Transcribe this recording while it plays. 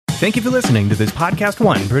Thank you for listening to this Podcast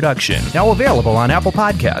One production. Now available on Apple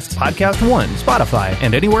Podcasts, Podcast One, Spotify,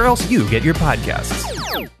 and anywhere else you get your podcasts.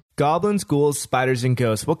 Goblins, ghouls, spiders, and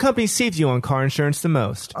ghosts. What company saves you on car insurance the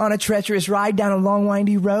most? On a treacherous ride down a long,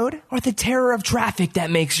 windy road? Or the terror of traffic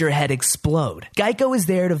that makes your head explode? Geico is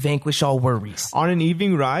there to vanquish all worries. On an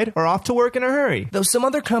evening ride or off to work in a hurry? Though some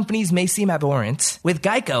other companies may seem abhorrent, with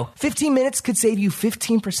Geico, 15 minutes could save you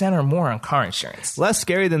 15% or more on car insurance. Less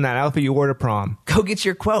scary than that outfit you wore to prom. Go get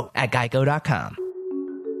your quote at geico.com.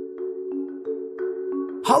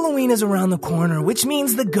 Halloween is around the corner, which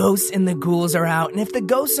means the ghosts and the ghouls are out. And if the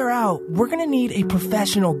ghosts are out, we're going to need a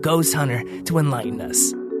professional ghost hunter to enlighten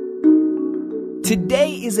us.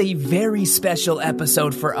 Today is a very special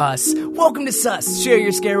episode for us. Welcome to Sus, Share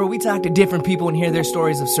Your Scare, where we talk to different people and hear their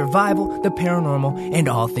stories of survival, the paranormal, and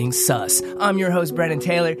all things sus. I'm your host, Brennan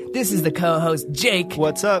Taylor. This is the co-host, Jake.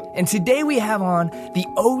 What's up? And today we have on the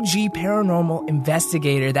OG paranormal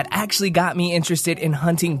investigator that actually got me interested in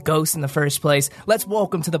hunting ghosts in the first place. Let's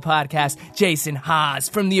welcome to the podcast, Jason Hawes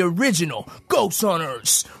from the original Ghost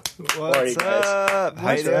Hunters. What's up?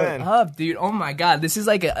 How you doing? Up, dude? Oh my God, this is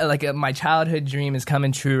like my childhood dream is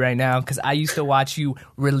coming true right now because I used to watch you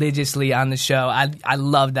religiously on the show. I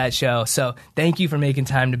love that show. So thank you for making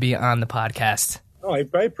time to be on the podcast. Oh, I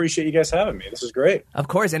appreciate you guys having me. This is great. Of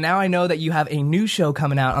course, and now I know that you have a new show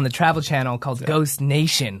coming out on the Travel Channel called Ghost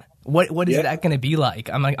Nation. What is that going to be like?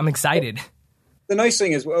 I'm excited. The nice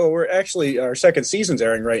thing is, we're actually our second season's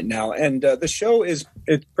airing right now, and the show it's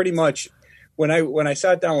pretty much. When I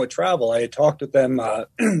sat down with Travel, I had talked with them.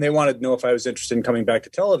 They wanted to know if I was interested in coming back to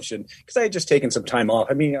television because I had just taken some time off.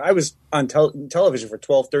 I mean, I was on television for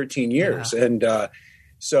 12, 13 years. Yeah. And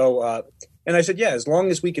and I said, yeah, as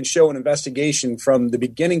long as we can show an investigation from the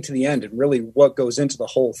beginning to the end and really what goes into the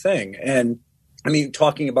whole thing. And I mean,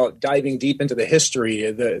 talking about diving deep into the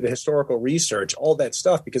history, the historical research, all that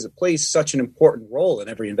stuff, because it plays such an important role in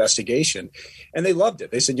every investigation. And they loved it.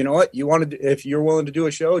 They said, you know what, if you're willing to do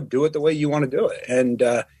a show, do it the way you want to do it. And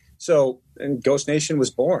so Ghost Nation was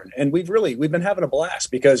born. And we've been having a blast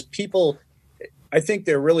because people, I think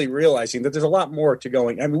they're really realizing that there's a lot more to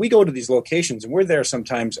going. I mean, we go to these locations and we're there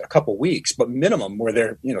sometimes a couple weeks, but minimum we're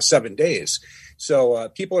there, 7 days. So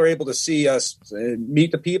people are able to see us,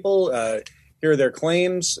 meet the people, hear their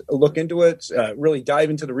claims, look into it, really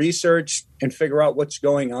dive into the research and figure out what's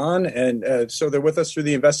going on. And so they're with us through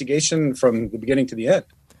the investigation from the beginning to the end.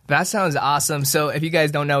 That sounds awesome. So if you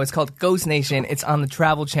guys don't know, it's called Ghost Nation. It's on the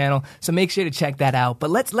Travel Channel. So make sure to check that out.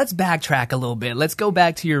 But let's backtrack a little bit. Let's go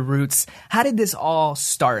back to your roots. How did this all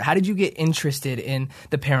start? How did you get interested in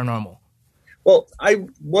the paranormal? Well, I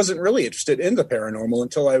wasn't really interested in the paranormal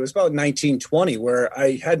until I was about 19, 20, where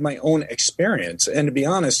I had my own experience. And to be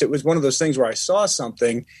honest, it was one of those things where I saw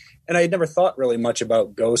something and I had never thought really much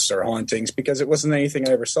about ghosts or hauntings because it wasn't anything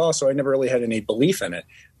I ever saw. So I never really had any belief in it.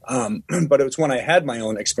 But it was when I had my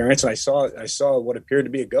own experience and I saw what appeared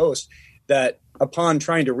to be a ghost that upon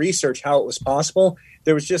trying to research how it was possible,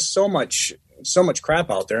 there was just so much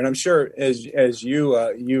crap out there. And I'm sure as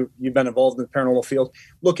you've been involved in the paranormal field,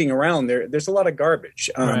 looking around there's a lot of garbage.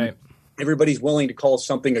 Right. Everybody's willing to call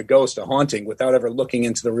something a ghost, a haunting, without ever looking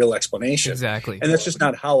into the real explanation. Exactly. And that's just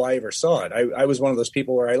not how I ever saw it. I was one of those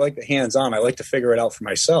people where I like the hands-on. I like to figure it out for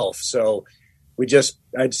myself. So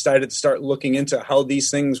I decided to start looking into how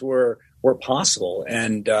these things were possible.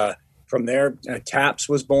 And from there, TAPS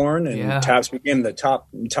was born, and TAPS became the top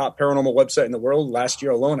paranormal website in the world. Last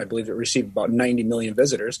year alone, I believe it received about 90 million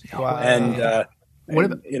visitors. Wow. And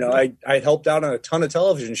I helped out on a ton of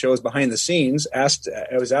television shows behind the scenes. I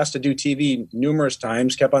was asked to do TV numerous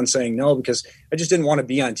times, kept on saying no because I just didn't want to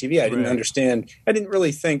be on TV. I didn't understand. I didn't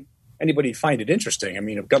really think anybody'd find it interesting. I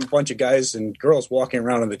mean, I've got a bunch of guys and girls walking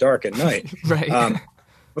around in the dark at night. Right.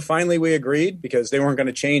 But finally we agreed because they weren't going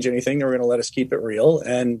to change anything. They were going to let us keep it real.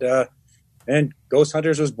 And Ghost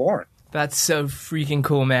Hunters was born. That's so freaking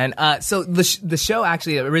cool, man. So the show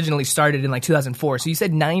actually originally started in 2004. So you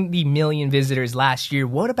said 90 million visitors last year.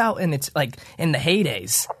 What about in the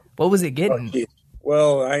heydays? What was it getting? Oh,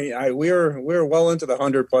 well, we were well into the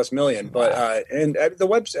 100+ million, but and the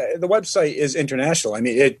website is international. I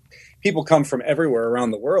mean, people come from everywhere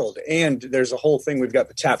around the world, and there's a whole thing. We've got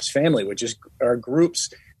the TAPS family, which are groups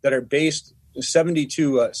that are based.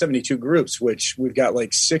 72 groups, which we've got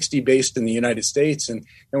 60 based in the United States, and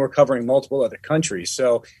we're covering multiple other countries.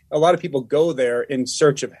 So a lot of people go there in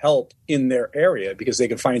search of help in their area because they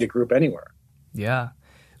can find a group anywhere. Yeah.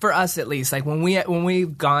 For us, at least, when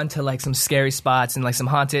we've gone to some scary spots and some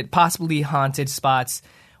possibly haunted spots,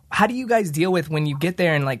 how do you guys deal with when you get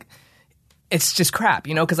there and it's just crap,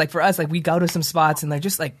 because like for us, like we go to some spots and they're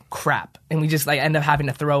just like crap, and we just like end up having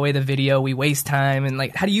to throw away the video. We waste time, and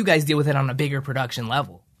like, how do you guys deal with it on a bigger production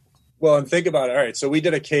level? Well, and think about it. All right, so we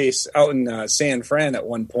did a case out in San Fran at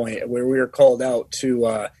one point where we were called out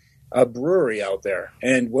to a brewery out there,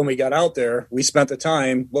 and when we got out there, we spent the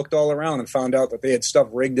time, looked all around, and found out that they had stuff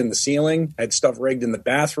rigged in the ceiling, had stuff rigged in the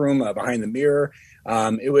bathroom behind the mirror.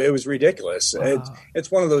 It was ridiculous. Wow.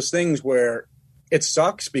 It's one of those things where it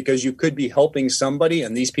sucks because you could be helping somebody,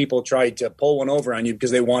 and these people tried to pull one over on you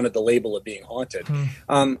because they wanted the label of being haunted.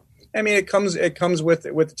 I mean, it comes with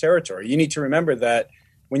the territory. You need to remember that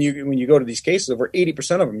when you go to these cases, over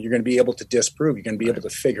 80% of them you're going to be able to disprove. You're going to be able to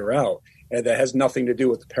figure out, and that has nothing to do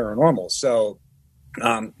with the paranormal. So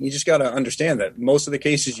you just got to understand that most of the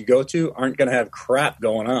cases you go to aren't going to have crap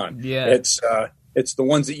going on. Yeah, it's the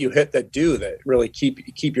ones that you hit that really keep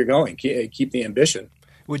you going, keep the ambition.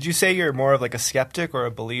 Would you say you're more of like a skeptic or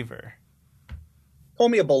a believer? Call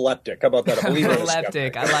me a beleptic. How about that? A believer.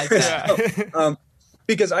 Beleptic. I like that.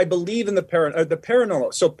 Because I believe in the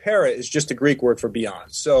paranormal. So para is just a Greek word for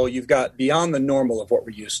beyond. So you've got beyond the normal of what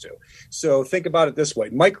we're used to. So think about it this way.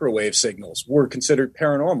 Microwave signals were considered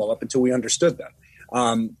paranormal up until we understood them.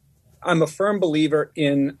 I'm a firm believer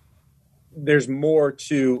in there's more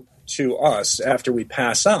to us after we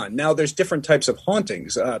pass on. Now, there's different types of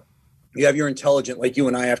hauntings. You have your intelligent, like you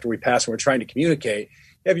and I, after we pass and we're trying to communicate.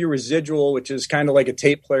 You have your residual, which is kind of like a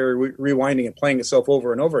tape player rewinding and playing itself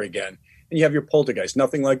over and over again. And you have your poltergeist,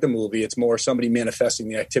 nothing like the movie. It's more somebody manifesting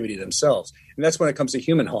the activity themselves. And that's when it comes to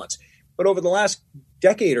human haunts. But over the last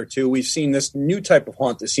decade or two, we've seen this new type of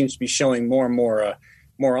haunt that seems to be showing more and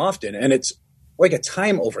more often. And it's like a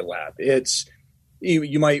time overlap. It's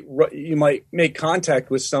you might make contact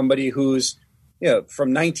with somebody who's from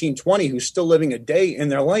 1920 who's still living a day in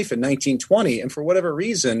their life in 1920, and for whatever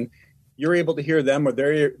reason, you're able to hear them or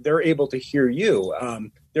they're able to hear you.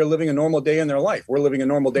 They're living a normal day in their life. We're living a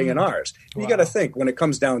normal day in ours. Wow. You got to think, when it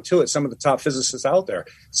comes down to it, some of the top physicists out there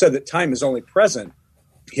said that time is only present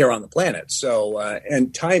here on the planet. So,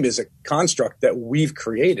 and time is a construct that we've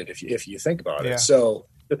created, if you think about it. So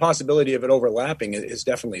the possibility of it overlapping is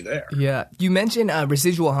definitely there. Yeah. You mentioned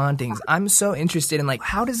residual hauntings. I'm so interested in, like,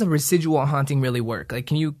 how does a residual haunting really work? Like,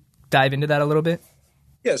 can you dive into that a little bit?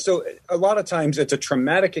 Yeah. So a lot of times it's a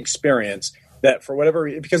traumatic experience that, for whatever,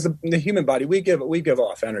 because the human body, we give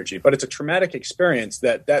off energy, but it's a traumatic experience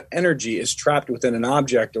that energy is trapped within an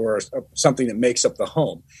object or something that makes up the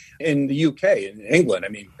home. In the UK, in England, I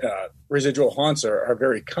mean, residual haunts are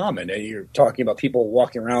very common. And you're talking about people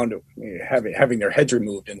walking around having their heads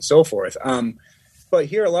removed and so forth. But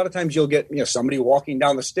here, a lot of times you'll get somebody walking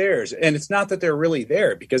down the stairs, and it's not that they're really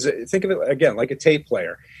there, because think of it again like a tape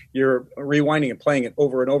player. You're rewinding and playing it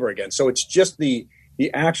over and over again. So it's just the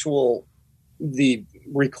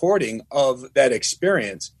recording of that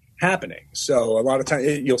experience happening. So a lot of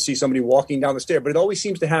times you'll see somebody walking down the stair, but it always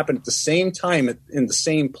seems to happen at the same time in the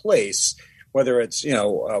same place, whether it's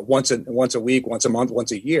once a week, once a month,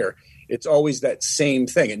 once a year. It's always that same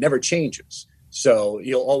thing. It never changes. So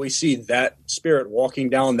you'll always see that spirit walking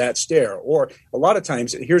down that stair. Or a lot of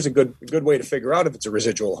times, here's a good way to figure out if it's a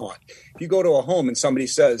residual haunt. If you go to a home and somebody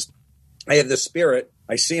says, I have this spirit,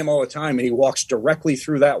 I see him all the time, and he walks directly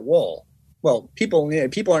through that wall. Well, people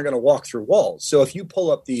aren't going to walk through walls. So if you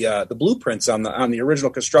pull up the blueprints on the original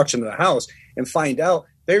construction of the house and find out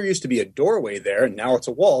there used to be a doorway there, and now it's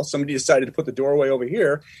a wall, somebody decided to put the doorway over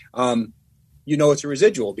here, it's a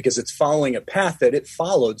residual because it's following a path that it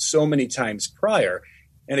followed so many times prior.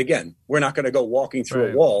 And again, we're not going to go walking through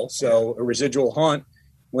a wall. So a residual haunt,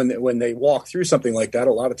 when they walk through something like that,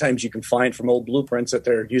 a lot of times you can find from old blueprints that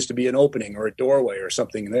there used to be an opening or a doorway or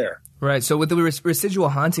something there. Right. So with the residual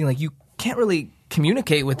haunting, like, you can't really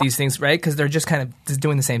communicate with these things, right? Because they're just kind of just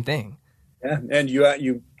doing the same thing. Yeah, and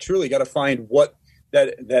you truly got to find what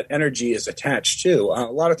that energy is attached to.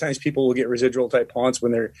 A lot of times people will get residual type haunts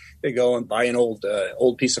when they go and buy an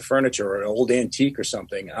old piece of furniture or an old antique or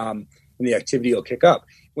something, and the activity will kick up.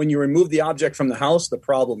 When you remove the object from the house, the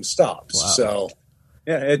problem stops. Wow. So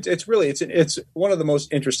yeah, it's one of the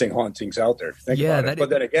most interesting hauntings out there. Think about it. But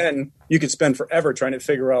then again, you could spend forever trying to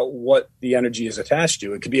figure out what the energy is attached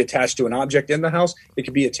to. It could be attached to an object in the house. It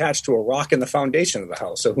could be attached to a rock in the foundation of the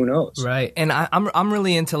house. So who knows? Right. And I'm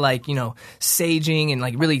really into, like, saging and,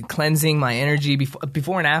 like, really cleansing my energy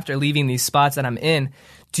before and after leaving these spots that I'm in.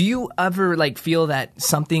 Do you ever, like, feel that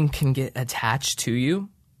something can get attached to you?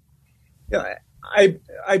 Yeah.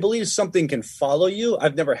 I believe something can follow you.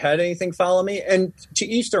 I've never had anything follow me. And to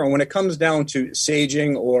each their own, when it comes down to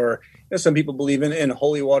saging, or some people believe in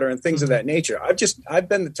holy water and things of that nature. I've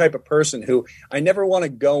been the type of person who I never want to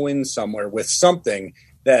go in somewhere with something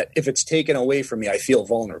that if it's taken away from me, I feel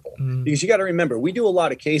vulnerable. Because you got to remember, we do a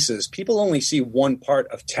lot of cases. People only see one part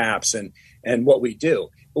of TAPS and what we do.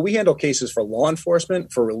 But we handle cases for law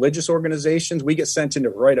enforcement, for religious organizations. We get sent in to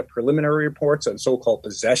write up preliminary reports on so-called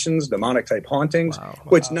possessions, demonic-type hauntings,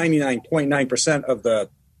 which 99.9% of the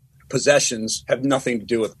possessions have nothing to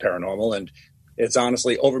do with paranormal. And it's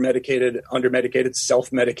honestly over-medicated, under-medicated,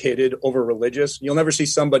 self-medicated, over-religious. You'll never see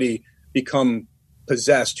somebody become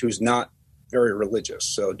possessed who's not very religious.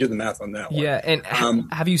 So do the math on that one. Yeah, and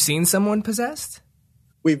have you seen someone possessed?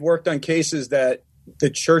 We've worked on cases that the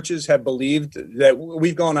churches have believed that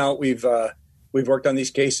we've gone out, we've worked on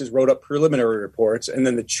these cases, wrote up preliminary reports, and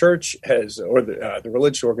then the church has, or the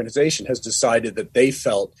religious organization has decided that they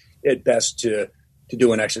felt it best to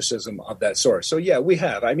do an exorcism of that sort. So yeah, we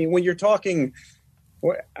have. I mean, when you're talking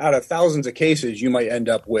out of thousands of cases, you might end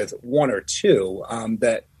up with one or two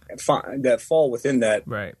that fall within that.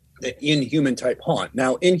 Right. The inhuman type haunt.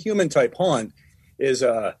 Now, inhuman type haunt is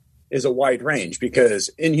a wide range because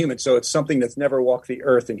inhuman, so it's something that's never walked the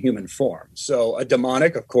earth in human form. So a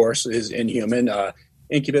demonic, of course, is inhuman.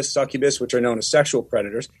 Incubus, succubus, which are known as sexual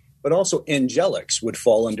predators, but also angelics would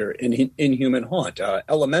fall under inhuman haunt.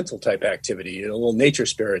 Elemental type activity, little nature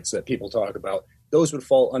spirits that people talk about, those would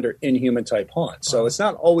fall under inhuman type haunt. So it's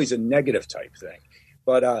not always a negative type thing.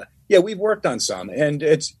 But yeah, we've worked on some, and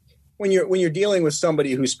it's when you're dealing with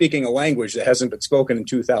somebody who's speaking a language that hasn't been spoken in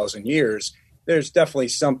 2,000 years, there's definitely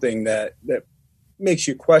something that makes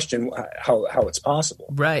you question how it's possible.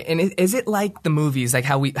 Right. And is it like the movies, like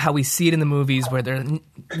how we see it in the movies where they're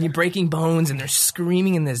breaking bones and they're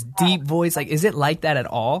screaming in this deep voice? Like, is it like that at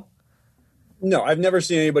all? No, I've never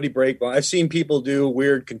seen anybody break bones. I've seen people do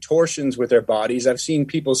weird contortions with their bodies. I've seen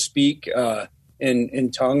people speak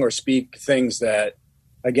in tongue or speak things that,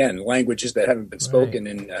 again, languages that haven't been spoken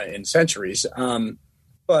in centuries.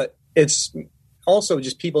 But it's also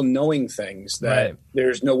just people knowing things that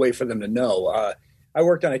there's no way for them to know. I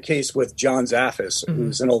worked on a case with John Zaffis,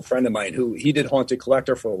 who's an old friend of mine, who he did Haunted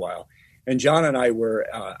Collector for a while. And John and I were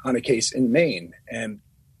on a case in Maine, and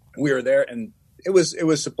we were there, and it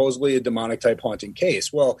was supposedly a demonic type haunting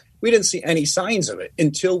case. Well, we didn't see any signs of it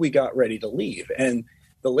until we got ready to leave. And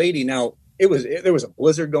the lady, now there was a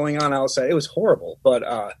blizzard going on outside. It was horrible. But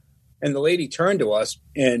and the lady turned to us,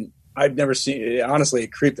 and I've never seen it. Honestly,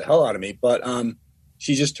 it creeped the hell out of me. But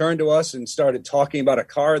she just turned to us and started talking about a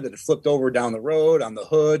car that had flipped over down the road on the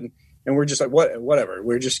hood. And we're just like, whatever.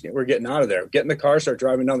 We're getting out of there. Get in the car, start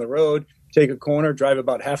driving down the road, take a corner, drive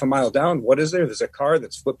about half a mile down. What is there? There's a car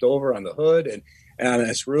that's flipped over on the hood and on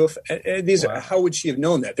its roof. And these, how would she have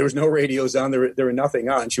known that? There was no radios on. There were nothing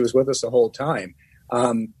on. She was with us the whole time.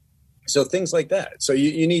 So things like that. So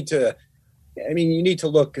you need to, you need to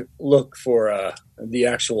look for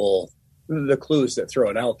the clues that throw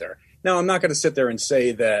it out there. Now, I'm not going to sit there and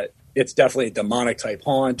say that it's definitely a demonic type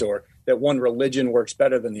haunt or that one religion works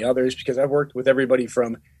better than the others, because I've worked with everybody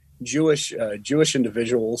from Jewish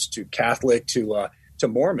individuals to Catholic to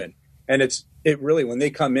Mormon, and it really, when they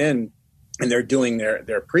come in and they're doing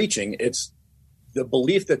their preaching, it's the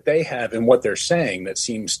belief that they have in what they're saying that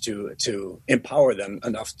seems to empower them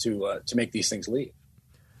enough to make these things leave.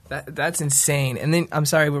 That's insane. And then, I'm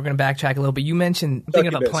sorry, we're going to backtrack a little, but you mentioned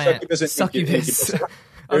thinking of a plant. Succubus.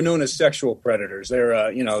 They're known as sexual predators. They're,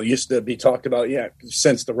 used to be talked about,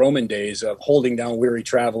 since the Roman days of holding down weary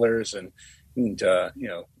travelers and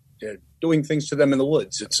doing things to them in the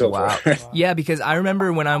woods and so forth. Yeah, because I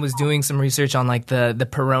remember when I was doing some research on like the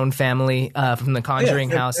Perron family from the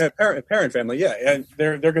Conjuring house. Parent family, yeah. And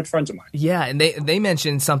they're good friends of mine. Yeah, and they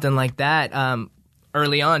mentioned something like that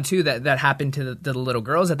early on, too, that happened to the little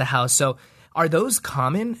girls at the house. So are those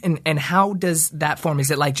common? And how does that form?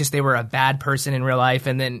 Is it like just they were a bad person in real life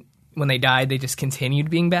and then when they died, they just continued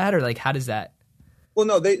being bad? Or like, how does that? Well,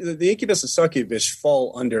 no, the incubus and succubus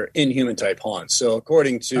fall under inhuman type haunts. So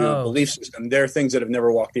according to belief system, they're things that have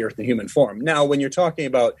never walked the earth in human form. Now, when you're talking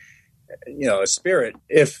about, a spirit,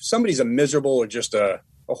 if somebody's a miserable or just a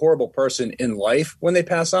horrible person in life, when they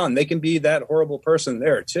pass on, they can be that horrible person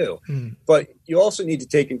there too. But you also need to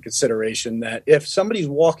take in consideration that if somebody's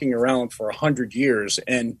walking around for 100 years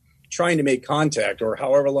and trying to make contact, or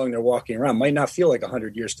however long they're walking around, might not feel like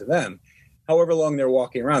 100 years to them. However long they're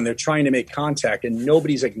walking around, they're trying to make contact and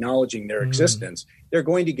nobody's acknowledging their existence. They're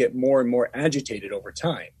going to get more and more agitated over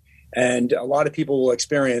time. And a lot of people will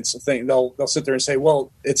experience a thing. They'll sit there and say,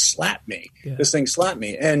 well, it slapped me. Yeah. This thing slapped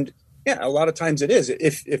me. And yeah, a lot of times it is.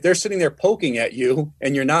 If they're sitting there poking at you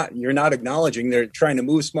and you're not acknowledging, they're trying to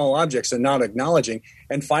move small objects and not acknowledging,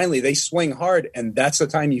 and finally they swing hard and that's the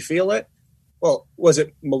time you feel it. Well, was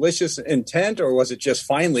it malicious intent or was it just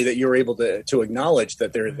finally that you were able to acknowledge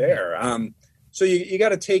that they're there? So you got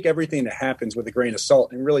to take everything that happens with a grain of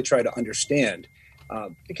salt and really try to understand.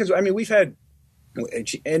 Because, I mean, we've had,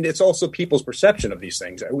 and it's also people's perception of these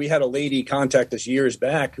things. We had a lady contact us years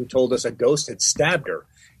back who told us a ghost had stabbed her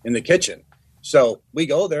in the kitchen. So we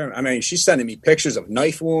go there. I mean, she's sending me pictures of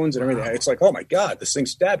knife wounds and everything. It's like, oh, my God, this thing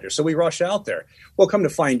stabbed her. So we rush out there. Well, come to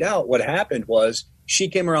find out, what happened was she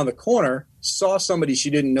came around the corner, saw somebody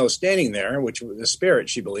she didn't know standing there, which was a spirit,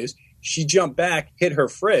 she believes. She jumped back, hit her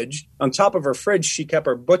fridge. On top of her fridge, she kept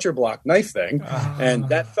her butcher block knife thing, and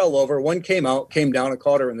that fell over. One came out, came down, and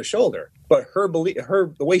caught her in the shoulder. But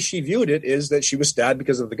the way she viewed it is that she was stabbed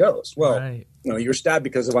because of the ghost. Well, you were stabbed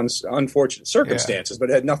because of unfortunate circumstances, but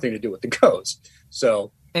it had nothing to do with the ghost.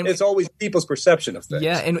 So it's always people's perception of things.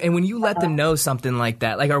 Yeah, and when you let them know something like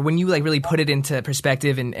that, like, or when you like really put it into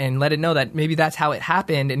perspective and let it know that maybe that's how it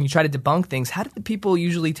happened, and you try to debunk things, how do the people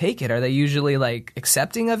usually take it? Are they usually like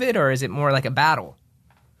accepting of it, or is it more like a battle?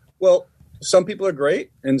 Well, some people are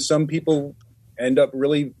great, and some people end up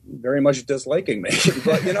really very much disliking me.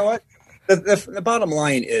 But you know what? The bottom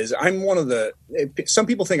line is I'm one of the – some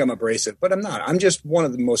people think I'm abrasive, but I'm not. I'm just one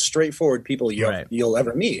of the most straightforward people you'll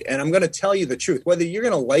ever meet. And I'm going to tell you the truth. Whether you're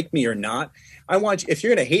going to like me or not, I want you – if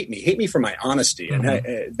you're going to hate me for my honesty. And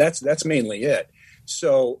that's mainly it.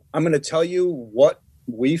 So I'm going to tell you what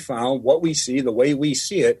we found, what we see, the way we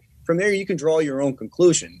see it. From there, you can draw your own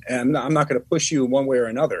conclusion. And I'm not going to push you one way or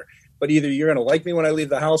another. But either you're going to like me when I leave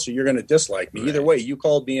the house or you're going to dislike me. Either way, you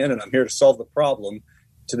called me in and I'm here to solve the problem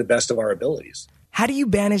to the best of our abilities. How do you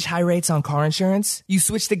banish high rates on car insurance? You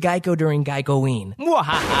switch to Geico during Geicoween.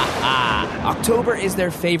 October is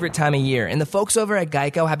their favorite time of year, and the folks over at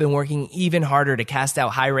Geico have been working even harder to cast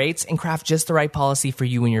out high rates and craft just the right policy for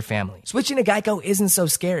you and your family. Switching to Geico isn't so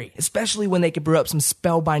scary, especially when they can brew up some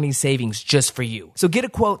spellbinding savings just for you. So get a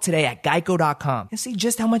quote today at geico.com and see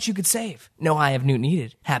just how much you could save. No high of Newt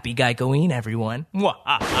needed. Happy Geicoween, everyone.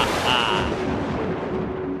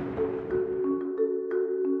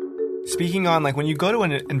 Speaking on, like, when you go to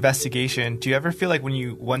an investigation, do you ever feel like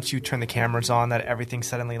once you turn the cameras on that everything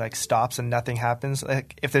suddenly, like, stops and nothing happens?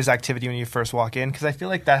 Like, if there's activity when you first walk in? Because I feel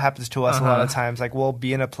like that happens to us a lot of times. Like, we'll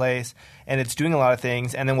be in a place and it's doing a lot of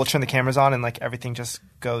things, and then we'll turn the cameras on and, like, everything just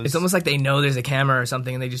goes. It's almost like they know there's a camera or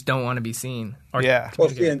something and they just don't want to be seen. Well,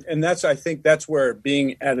 see, and I think that's where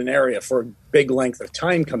being at an area for a big length of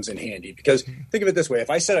time comes in handy. Because think of it this way. If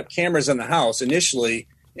I set up cameras in the house initially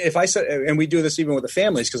 – if I said, and we do this even with the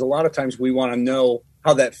families, because a lot of times we want to know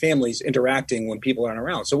how that family's interacting when people aren't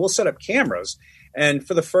around. So we'll set up cameras, and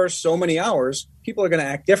for the first so many hours, people are going to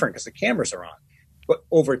act different because the cameras are on. But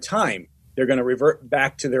over time, they're going to revert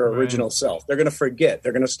back to their original self. They're going to forget.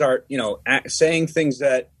 They're going to start, saying things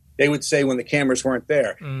that they would say when the cameras weren't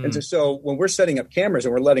there. And so when we're setting up cameras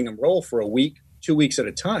and we're letting them roll for a week, 2 weeks at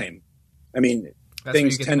a time, I mean,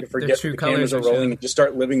 things tend to forget that the cameras are rolling and just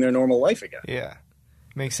start living their normal life again. Yeah.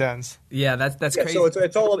 Makes sense. Yeah, that's crazy. So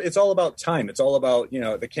it's all about time. It's all about,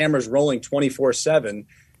 the camera's rolling 24/7.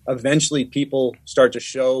 Eventually people start to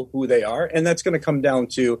show who they are, and that's going to come down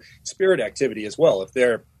to spirit activity as well. If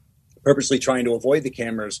they're purposely trying to avoid the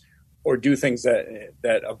cameras or do things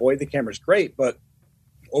that avoid the cameras, great, but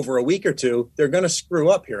over a week or two, they're going to screw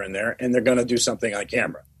up here and there, and they're going to do something on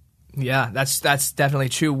camera. Yeah, that's definitely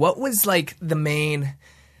true. What was like the main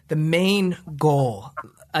goal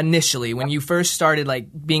initially when you first started, like,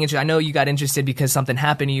 being interested? I know you got interested because something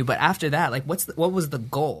happened to you, but after that, like, what was the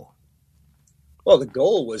goal? Well, the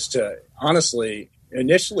goal was to, honestly,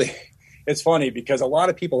 initially, it's funny because a lot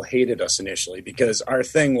of people hated us initially because our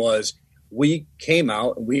thing was we came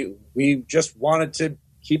out and we just wanted to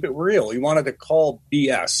keep it real. We wanted to call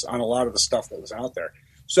BS on a lot of the stuff that was out there.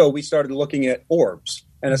 So we started looking at orbs.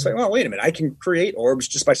 And it's like, well, wait a minute, I can create orbs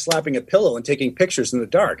just by slapping a pillow and taking pictures in the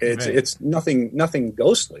dark. It's nothing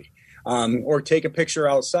ghostly. Or take a picture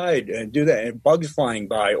outside and do that, and bugs flying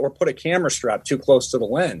by, or put a camera strap too close to the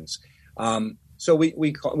lens. So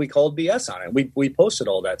we called BS on it. We posted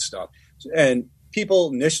all that stuff. And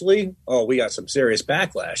people initially, we got some serious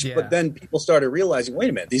backlash. Yeah. But then people started realizing,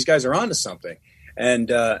 wait a minute, these guys are onto something,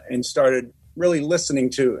 and started really listening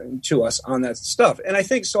to us on that stuff. And I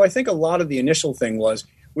think a lot of the initial thing was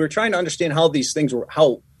we were trying to understand how these things were,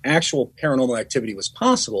 how actual paranormal activity was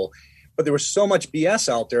possible, but there was so much BS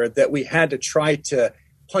out there that we had to try to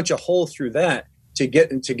punch a hole through that to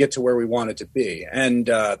get to where we wanted to be. And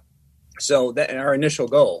so that our initial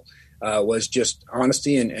goal was just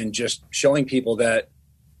honesty and just showing people that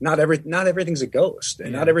not everything's a ghost,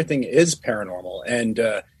 and not everything is paranormal,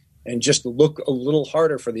 and just look a little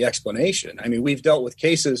harder for the explanation. I mean, we've dealt with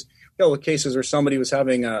cases where somebody was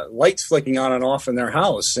having lights flicking on and off in their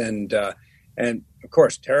house, and and of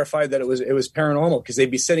course terrified that it was paranormal, because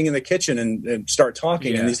they'd be sitting in the kitchen and start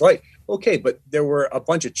talking, and he's like, okay, but there were a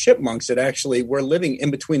bunch of chipmunks that actually were living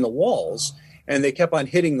in between the walls, and they kept on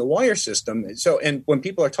hitting the wire system. So, and when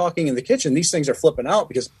people are talking in the kitchen, these things are flipping out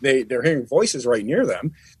because they're hearing voices right near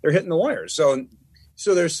them. They're hitting the wires.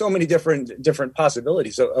 So there's so many different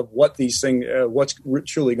possibilities of what these things, what's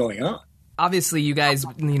truly going on. Obviously, you guys,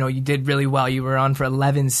 you did really well. You were on for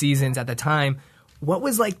 11 seasons at the time. What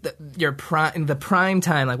was like the prime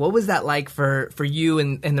time? Like, what was that like for you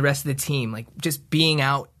and the rest of the team? Like, just being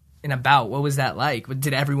out and about. What was that like?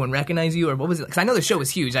 Did everyone recognize you, or what was it? Because I know the show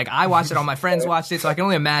was huge. Like, I watched it, all my friends watched it, so I can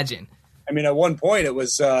only imagine. I mean, at one point, it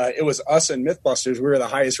was us and MythBusters. We were the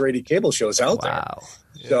highest rated cable shows out there. Wow.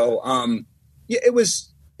 So, it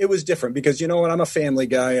was different because, you know what, I'm a family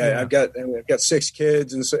guy. I've got 6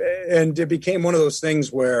 kids, and it became one of those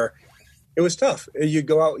things where it was tough. You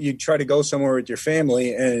go out, you try to go somewhere with your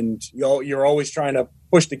family, and you're always trying to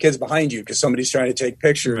push the kids behind you because somebody's trying to take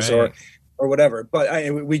pictures or whatever. But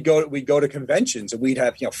we go to conventions, and we'd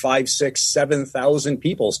have 5, 6, 7,000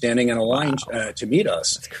 people standing in a line to meet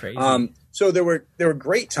us. That's crazy. So there were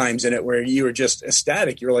great times in it where you were just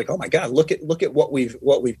ecstatic. You were like, oh my God, look at what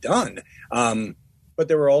we've done. But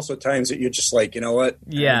there were also times that you're just like, you know what?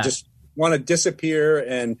 I just want to disappear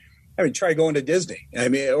and try going to Disney.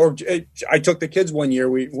 I took the kids one year.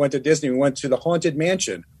 We went to Disney. We went to the Haunted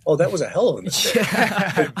Mansion. Oh, that was a hell of a mistake.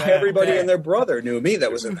 Everybody and their brother knew me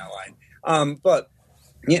that was in that line. But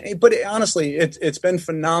honestly, it's been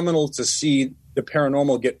phenomenal to see the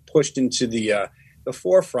paranormal get pushed into the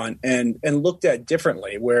forefront and looked at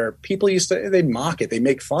differently, where people they mock it, they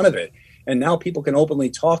make fun of it. And now people can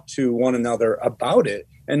openly talk to one another about it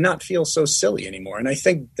and not feel so silly anymore. And I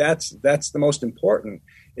think that's the most important,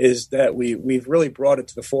 is that we've really brought it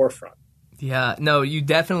to the forefront. Yeah, no, you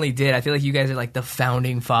definitely did. I feel like you guys are like the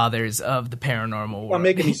founding fathers of the paranormal world. Well,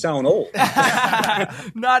 making me sound old.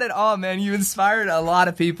 Not at all, man. You inspired a lot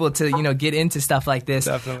of people to, get into stuff like this.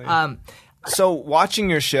 Definitely. So watching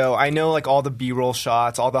your show, I know like all the B-roll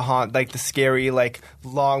shots, all the the scary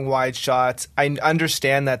long wide shots. I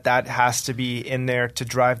understand that has to be in there to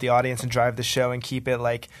drive the audience and drive the show and keep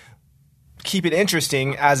it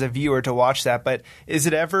interesting as a viewer to watch that. But is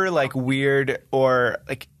it ever weird or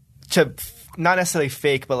to not necessarily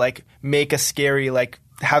fake, but make a scary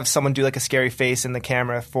have someone do a scary face in the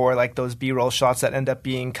camera for those B-roll shots that end up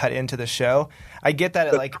being cut into the show? I get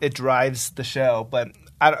that it drives the show, but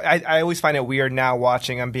I always find it weird now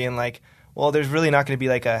watching. I'm being well, there's really not going to be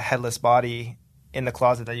a headless body in the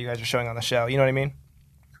closet that you guys are showing on the show. You know what I mean?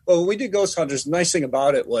 Well, when we did Ghost Hunters, the nice thing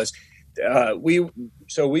about it was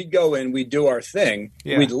we'd go in, we'd do our thing,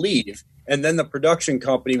 we'd leave, and then the production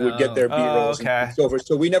company would get their B-rolls and so forth.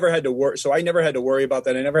 So we never had to worry. So I never had to worry about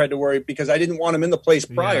that. I never had to worry because I didn't want them in the place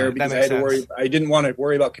prior because I didn't want to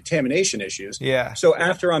worry about contamination issues. Yeah. So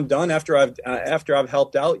after I'm done, after I've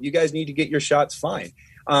helped out, you guys need to get your shots fine.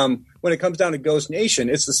 When it comes down to Ghost Nation,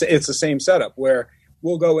 it's the same setup where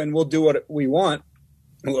we'll go in, we'll do what we want,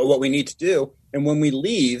 what we need to do, and when we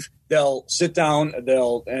leave, they'll sit down,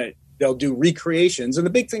 they'll do recreations. And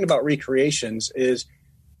the big thing about recreations is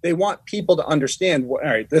they want people to understand, all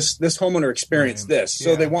right, this homeowner experienced this.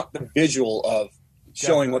 So they want the visual of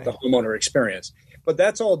showing what the homeowner experienced. But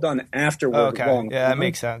that's all done after we're long. Yeah, that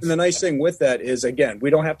makes sense. And the nice thing with that is, again,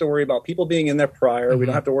 we don't have to worry about people being in there prior. Mm-hmm. We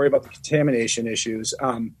don't have to worry about the contamination issues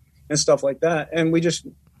and stuff like that. And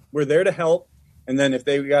we're there to help. And then if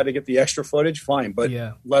they got to get the extra footage, fine. But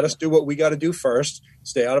let us do what we got to do first.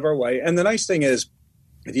 Stay out of our way. And the nice thing is,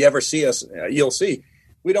 if you ever see us, you'll see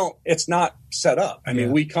it's not set up. I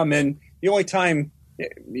mean, we come in. The only time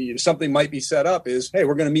something might be set up is, hey,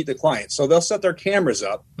 we're going to meet the client. So they'll set their cameras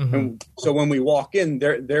up. Mm-hmm. And so when we walk in,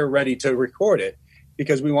 they're ready to record it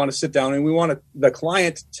because we want to sit down and we want the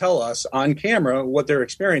client to tell us on camera what they're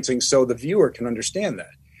experiencing so the viewer can understand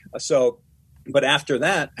that. But after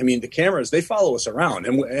that, I mean, the cameras, they follow us around.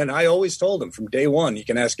 And I always told them from day one, you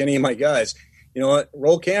can ask any of my guys, you know what,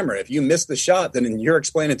 roll camera. If you miss the shot, then you're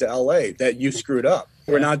explaining to LA that you screwed up.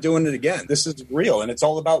 We're not doing it again. This is real, and it's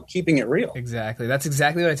all about keeping it real. Exactly. That's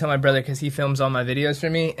exactly what I tell my brother because he films all my videos for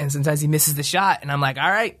me, and sometimes he misses the shot, and I'm like, all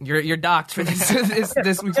right, you're docked for this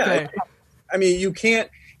week's pay. I mean, you can't,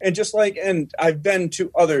 and I've been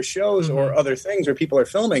to other shows or other things where people are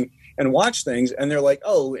filming and watch things, and they're like,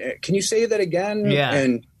 oh, can you say that again? Yeah.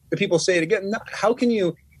 And the people say it again. No, how can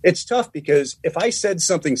you? It's tough because if I said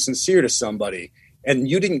something sincere to somebody and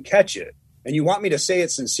you didn't catch it and you want me to say it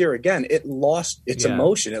sincere again, it lost its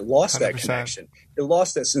emotion. It lost 100%. That connection. It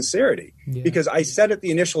lost that sincerity because I said it the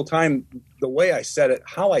initial time, the way I said it,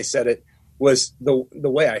 how I said it was the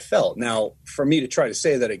way I felt. Now, for me to try to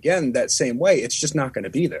say that again that same way, it's just not going to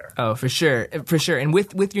be there. Oh, for sure. And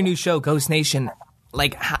with your new show, Ghost Nation,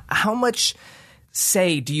 like how much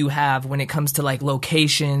say do you have when it comes to like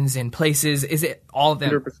locations and places? Is it all of them?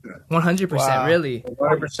 100%. 100%, Wow. really?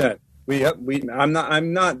 100%.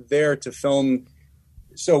 I'm not there to film.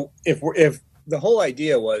 So if the whole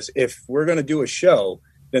idea was, if we're going to do a show,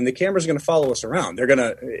 then the camera's going to follow us around. They're going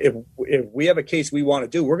to, if we have a case we want to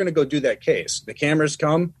do, we're going to go do that case. The cameras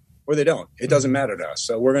come or they don't. It doesn't matter to us.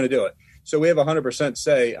 So we're going to do it. So we have 100%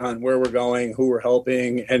 say on where we're going, who we're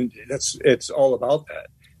helping, and it's all about that.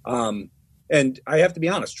 And I have to be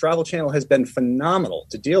honest, Travel Channel has been phenomenal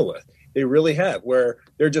to deal with. They really have, where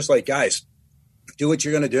they're just like, guys, do what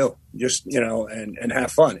you're going to do. Just, and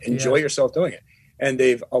have fun. Enjoy yourself doing it. And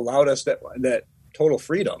they've allowed us that total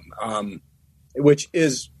freedom. Which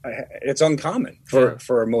is, it's uncommon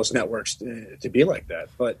for most networks to be like that.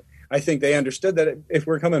 But I think they understood that if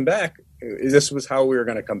we're coming back, this was how we were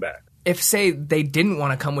going to come back. If, say, they didn't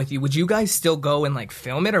want to come with you, would you guys still go and like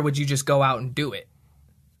film it, or would you just go out and do it?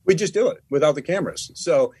 We just do it without the cameras.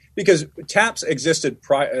 So, because TAPS existed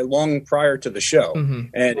long prior to the show, and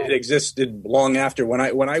it existed long after. When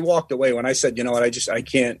I walked away, when I said, you know what, I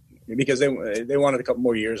can't, because they wanted a couple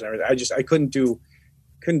more years and everything, I couldn't do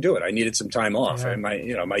it. I needed some time off. Yeah. And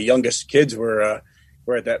my youngest kids were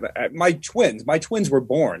at that. My twins were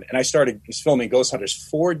born, and I started filming Ghost Hunters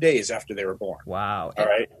 4 days after they were born. Wow. All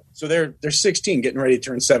right. So they're 16, getting ready to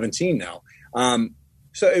turn 17 now.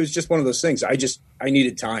 So it was just one of those things. I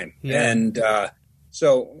needed time. Yeah. And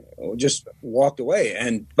so just walked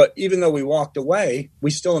away. But even though we walked away,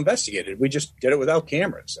 we still investigated. We just did it without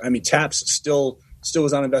cameras. I mean, TAPS still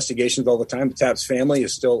was on investigations all the time. The TAPS family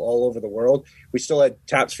is still all over the world. We still had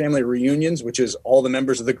TAPS family reunions, which is all the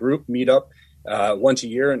members of the group meet up once a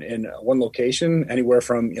year in one location, anywhere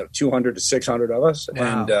from 200 to 600 of us,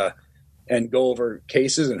 Wow. and go over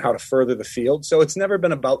cases and how to further the field. So it's never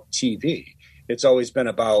been about TV. It's always been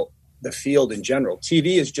about the field in general.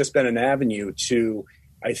 TV has just been an avenue to,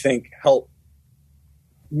 I think, help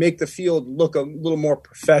make the field look a little more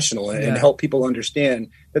professional and help people understand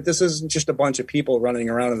that this isn't just a bunch of people running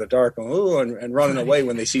around in the dark and running away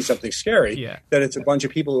when they see something scary, that it's a bunch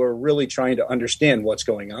of people who are really trying to understand what's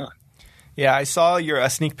going on. Yeah, I saw a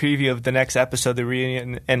sneak preview of the next episode, The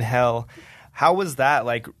Reunion in Hell. How was that,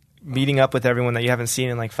 like, meeting up with everyone that you haven't seen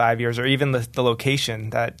in like 5 years, or even the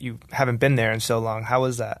location that you haven't been there in so long? How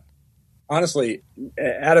was that? Honestly,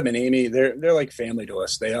 Adam and Amy, they're like family to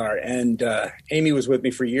us. They are. And Amy was with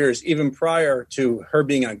me for years. Even prior to her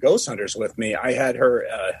being on Ghost Hunters with me, I had her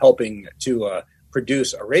helping to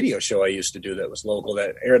produce a radio show I used to do that was local,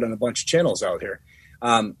 that aired on a bunch of channels out here.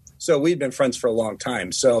 So we'd been friends for a long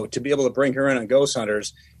time. So to be able to bring her in on Ghost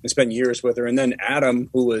Hunters and spend years with her, and then Adam,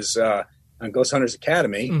 who was on Ghost Hunters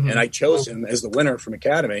Academy, and I chose him as the winner from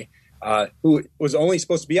Academy, who was only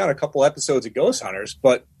supposed to be on a couple episodes of Ghost Hunters,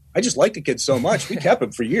 but I just liked the kid so much. We kept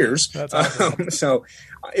him for years. That's awesome. So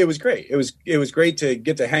it was great. It was great to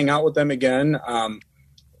get to hang out with them again,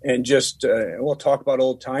 and just we'll talk about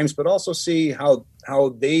old times, but also see how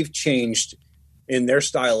they've changed in their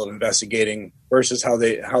style of investigating versus how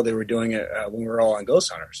they were doing it when we were all on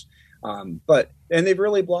Ghost Hunters. And they've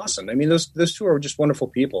really blossomed. I mean, those two are just wonderful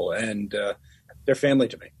people, and they're family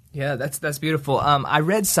to me. Yeah, that's beautiful. I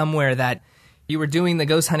read somewhere that you were doing the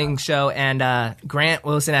ghost hunting show, and Grant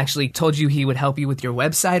Wilson actually told you he would help you with your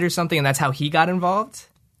website or something, and that's how he got involved?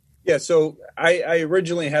 Yeah, so I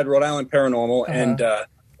originally had Rhode Island Paranormal and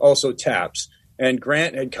also TAPS, and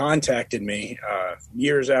Grant had contacted me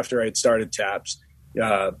years after I had started TAPS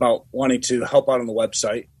about wanting to help out on the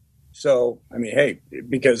website. So, I mean, hey,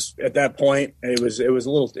 because at that point it was a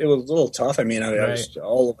little tough. I mean, I was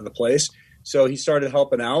all over the place. So he started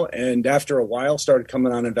helping out, and after a while started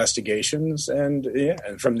coming on investigations, and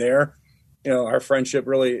from there, our friendship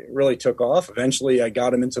really took off. Eventually I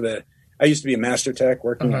got him into I used to be a master tech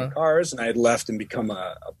working on cars, and I had left and become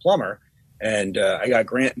a plumber, and I got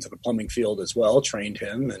Grant into the plumbing field as well, trained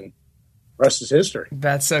him, and rest is history.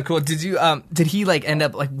 That's so cool. Did you did he like end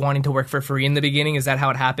up like wanting to work for free in the beginning? Is that how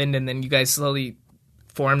it happened, and then you guys slowly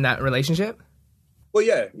formed that relationship? Well,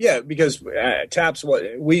 yeah, because TAPS,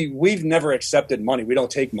 we've never accepted money. We don't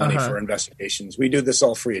take money for investigations. We do this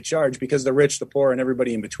all free of charge because the rich, the poor, and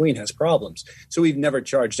everybody in between has problems. So we've never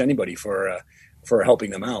charged anybody for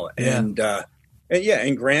helping them out. Yeah.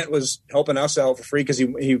 And Grant was helping us out for free because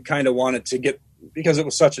he kind of wanted to get, because it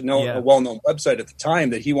was such a well-known website at the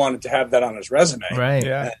time, that he wanted to have that on his resume. Right.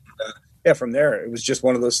 Yeah. And, yeah, from there, it was just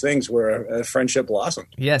one of those things where a friendship blossomed.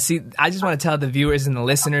 Yeah, see, I just want to tell the viewers and the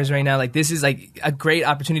listeners right now, like, this is like a great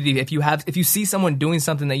opportunity. If you see someone doing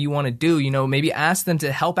something that you want to do, maybe ask them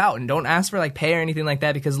to help out, and don't ask for like pay or anything like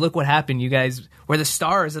that, because look what happened. You guys were the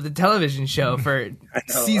stars of the television show for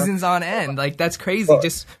seasons on end. Like, that's crazy. Well,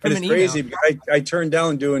 just from an email. Crazy. I turned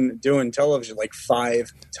down doing television like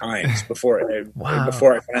 5 times before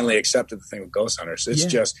I finally accepted the thing with Ghost Hunters. It's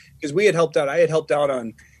just because I had helped out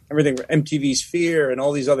on everything, MTV Sphere and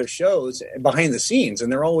all these other shows behind the scenes.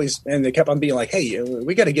 And they kept on being like, hey,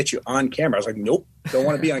 we got to get you on camera. I was like, nope, don't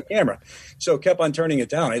want to be on camera. So kept on turning it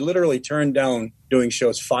down. I literally turned down doing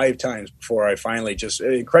shows 5 times before I finally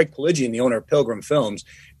Craig Pelagian, the owner of Pilgrim Films,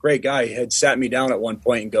 great guy, had sat me down at one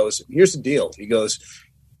point and goes, here's the deal. He goes,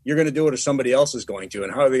 you're going to do it or somebody else is going to,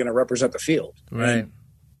 and how are they going to represent the field? Right. And,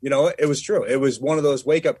 it was true. It was one of those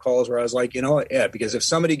wake-up calls where I was like, because if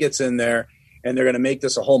somebody gets in there and they're going to make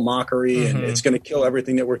this a whole mockery, and it's going to kill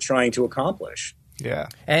everything that we're trying to accomplish. Yeah.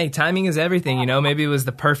 Hey, timing is everything. Maybe it was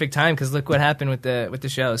the perfect time, because look what happened with the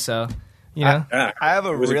show. So, I have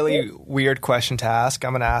a really weird question to ask.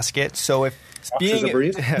 I'm going to ask it. So, if being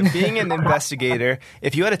an investigator,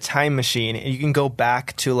 if you had a time machine and you can go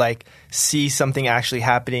back to like see something actually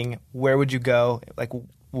happening, where would you go? Like,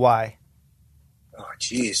 why? Oh,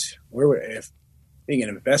 geez, if being an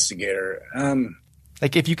investigator?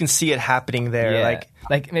 Like, if you can see it happening there,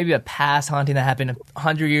 like maybe a past haunting that happened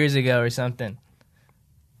 100 years ago or something.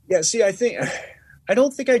 Yeah, see, I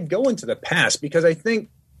don't think I'd go into the past, because I think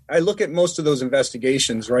I look at most of those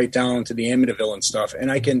investigations right down to the Amityville and stuff,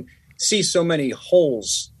 and I can see so many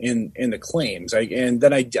holes in the claims. And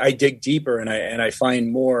then I dig deeper, and I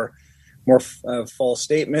find more false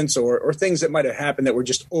statements or things that might have happened that were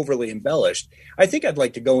just overly embellished. I think I'd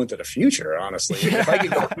like to go into the future, honestly. If I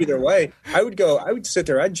could go either way, I would sit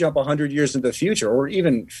there, I'd jump 100 years into the future, or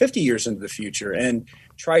even 50 years into the future, and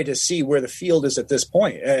try to see where the field is at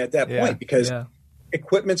that point, because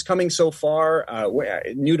equipment's coming so far,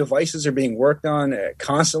 new devices are being worked on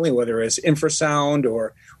constantly, whether it's infrasound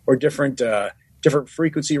or different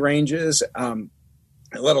frequency ranges,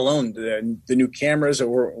 let alone the new cameras that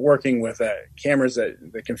we're working with, cameras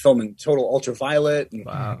that can film in total ultraviolet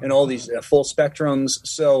and all these full spectrums.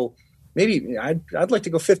 So maybe I'd like to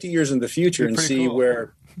go 50 years in the future and see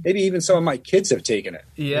where maybe even some of my kids have taken it.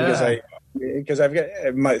 Yeah. Because I've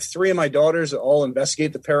got 3 of my daughters all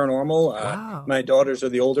investigate the paranormal. Wow. My daughters are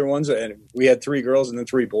the older ones, and we had 3 girls and then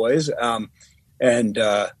 3 boys.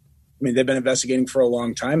 They've been investigating for a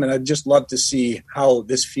long time, and I'd just love to see how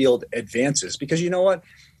this field advances. Because you know what?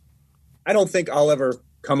 I don't think I'll ever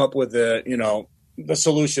come up with the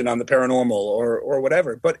solution on the paranormal or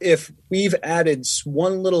whatever. But if we've added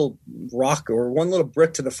one little rock or one little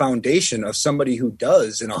brick to the foundation of somebody who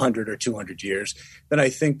does in 100 or 200 years, then I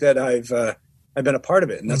think that I've been a part of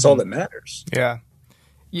it, and that's all that matters. Yeah.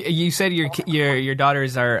 You said your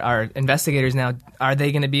daughters are investigators now. Are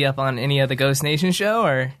they going to be up on any of the Ghost Nation show,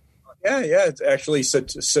 or? Yeah. It's actually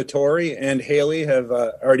Satori and Haley have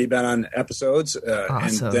already been on episodes.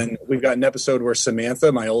 Awesome. And then we've got an episode where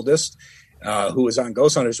Samantha, my oldest, who was on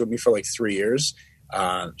Ghost Hunters with me for like 3 years,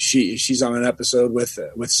 she's on an episode with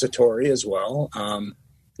Satori as well.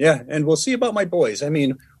 And we'll see about my boys. I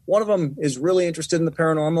mean, one of them is really interested in the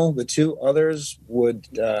paranormal. The 2 others would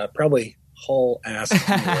probably haul ass.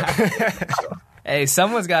 Hey,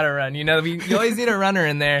 someone's got to run. You always need a runner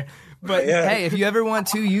in there. But hey, if you ever want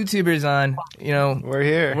 2 YouTubers on, we're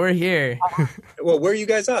here. We're here. Well, where are you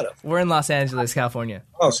guys out of? We're in Los Angeles, California.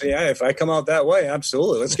 Oh, so if I come out that way,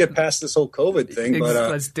 absolutely. Let's get past this whole COVID thing. But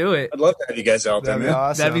let's do it. I'd love to have you guys out there, man.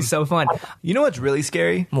 Awesome. That'd be so fun. You know what's really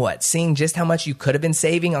scary? What? Seeing just how much you could have been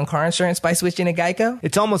saving on car insurance by switching to Geico?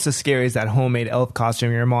 It's almost as scary as that homemade elf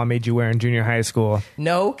costume your mom made you wear in junior high school.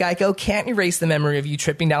 No, Geico can't erase the memory of you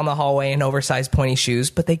tripping down the hallway in oversized pointy shoes,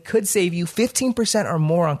 but they could save you 15% or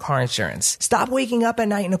more on car insurance. Stop waking up at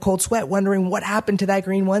night in a cold sweat wondering what happened to that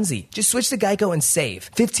green onesie. Just switch to Geico and save.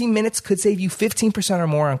 15 minutes could save you 15% or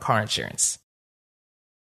more on car insurance.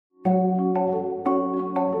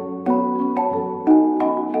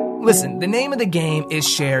 Listen, the name of the game is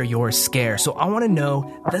Share Your Scare. So I want to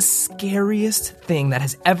know the scariest thing that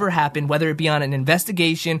has ever happened, whether it be on an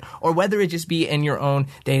investigation or whether it just be in your own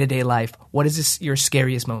day-to-day life. What is your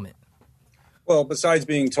scariest moment? Well, besides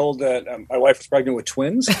being told that my wife was pregnant with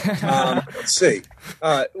twins, let's see.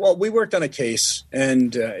 Well, we worked on a case,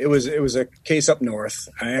 and it was a case up north.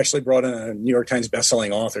 I actually brought in a New York Times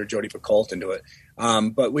bestselling author, Jodi Picoult, into it.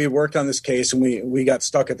 But we worked on this case, and we got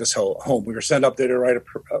stuck at this home. We were sent up there to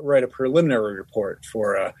write a preliminary report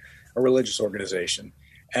for a religious organization,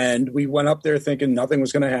 and we went up there thinking nothing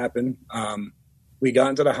was going to happen. we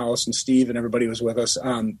got into the house, and Steve and everybody was with us,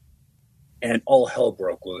 and all hell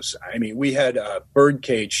broke loose. I mean, we had a bird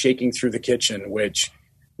cage shaking through the kitchen, which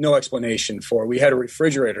no explanation for. We had a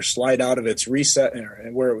refrigerator slide out of its reset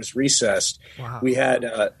where it was recessed. Wow. We had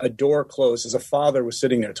a door closed as a father was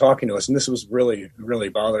sitting there talking to us, and this was really, really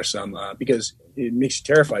bothersome because it makes you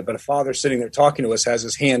terrified. But a father sitting there talking to us has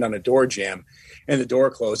his hand on a door jamb, and the door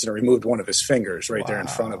closed, and it removed one of his fingers right there in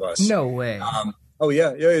front of us. No way. Oh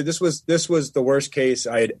yeah. This was the worst case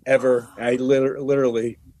I had ever. I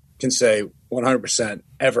literally can say 100%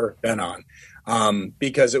 ever been on.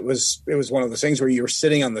 Because it was one of those things where you were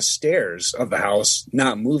sitting on the stairs of the house,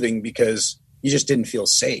 not moving because you just didn't feel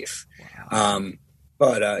safe. Wow.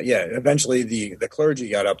 Eventually the clergy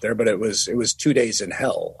got up there, but it was 2 days in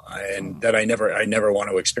hell, and that I never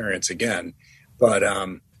want to experience again. But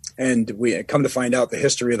and we come to find out the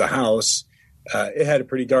history of the house. It had a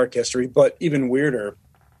pretty dark history, but even weirder.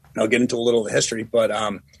 I'll get into a little of the history, but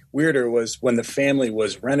weirder was when the family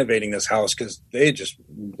was renovating this house because they just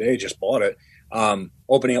bought it.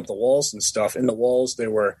 Opening up the walls and stuff. In the walls,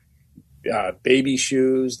 there were baby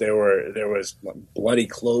shoes. There was bloody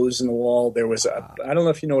clothes in the wall. There was I don't know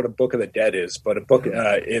if you know what a Book of the Dead is, but a book.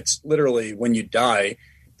 It's literally when you die,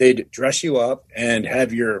 they'd dress you up and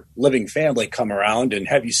have your living family come around and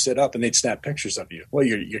have you sit up, and they'd snap pictures of you. Well,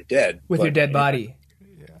 you're dead with your dead body.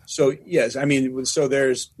 Yeah. So yes, I mean, so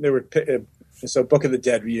so Book of the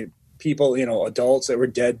Dead. People, adults that were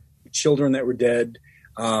dead, children that were dead.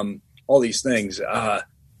 All these things.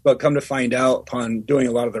 But come to find out upon doing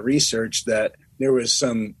a lot of the research that there was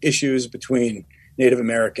some issues between Native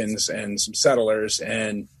Americans and some settlers,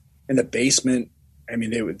 and in the basement, I mean,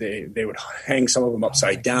 they would hang some of them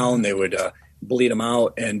upside down. They would bleed them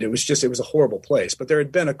out. And it was a horrible place. But there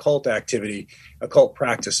had been occult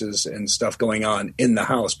practices and stuff going on in the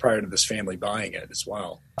house prior to this family buying it as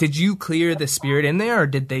well. Did you clear the spirit in there, or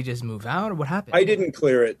did they just move out, or what happened? I didn't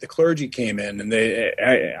clear it. The clergy came in, and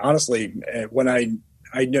honestly, when I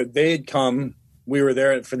knew they had come, we were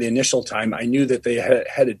there for the initial time. I knew that they had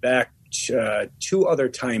headed back 2 other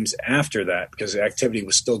times after that because the activity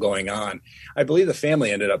was still going on. I believe the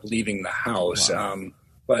family ended up leaving the house. Wow.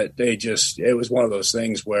 But it was one of those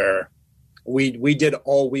things where we did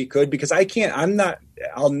all we could because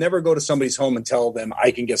I'll never go to somebody's home and tell them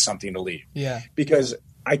I can get something to leave. Yeah. Because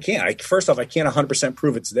I can't. First off, I can't 100%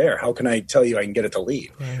 prove it's there. How can I tell you I can get it to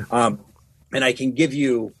leave? Right. And I can give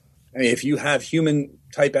you, if you have human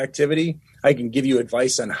type activity, I can give you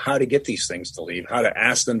advice on how to get these things to leave, how to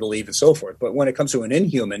ask them to leave and so forth. But when it comes to an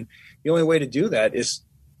inhuman, the only way to do that is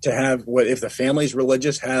to have if the family's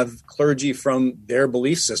religious, have clergy from their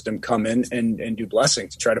belief system come in and do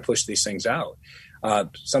blessings to try to push these things out.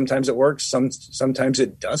 Sometimes it works, sometimes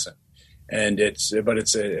it doesn't, and it's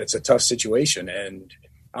a tough situation. And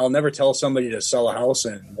I'll never tell somebody to sell a house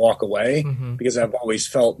and walk away because I've always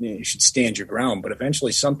felt you should stand your ground. But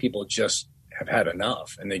eventually, some people just have had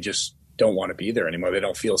enough, and they just don't want to be there anymore. They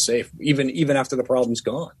don't feel safe, even after the problem's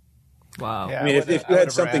gone. Wow. Yeah, I mean, if you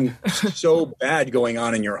had something so bad going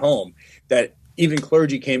on in your home that even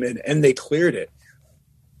clergy came in and they cleared it,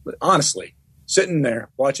 but honestly, sitting there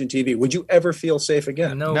watching TV, would you ever feel safe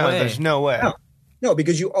again? No way. There's no way. No,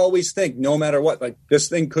 because you always think no matter what, like this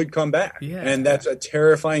thing could come back. Yeah. And that's a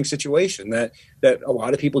terrifying situation that a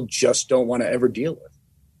lot of people just don't want to ever deal with.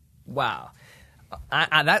 Wow.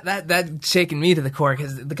 That shaking me to the core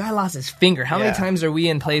because the guy lost his finger. How many times are we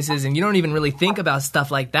in places and you don't even really think about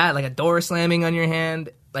stuff like that, like a door slamming on your hand?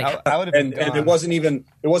 Like I would have been and it wasn't even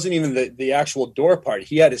the actual door part.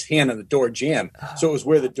 He had his hand on the door jamb, so it was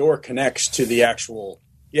where the door connects to the actual.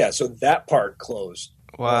 Yeah, so that part closed.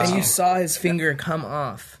 Wow. And you saw his finger come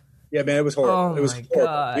off. Yeah, man, it was horrible. It was horrible.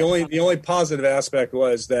 God. The only positive aspect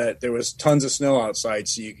was that there was tons of snow outside,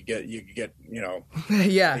 so you could get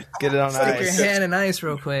yeah, get it on stick ice. your hand in ice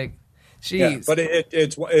real quick. Jeez. Yeah, but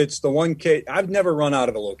it's the one case. I've never run out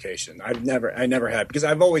of a location. I never had, because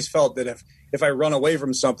I've always felt that if I run away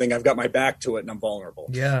from something, I've got my back to it and I'm vulnerable.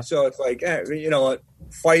 Yeah. So it's like, you know what,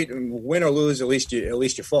 fight and win or lose, at least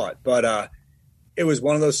you fought. But it was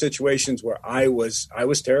one of those situations where I was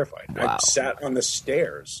terrified. Wow. I sat on the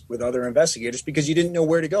stairs with other investigators because you didn't know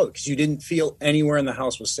where to go, because you didn't feel anywhere in the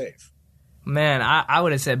house was safe. Man, I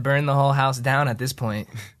would have said burn the whole house down at this point.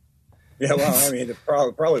 Yeah, well, I mean, it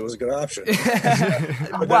probably was a good option.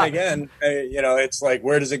 But then again, it's like,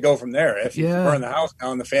 where does it go from there? If you burn the house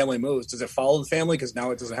down and the family moves, does it follow the family because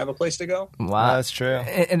now it doesn't have a place to go? Wow, that's true.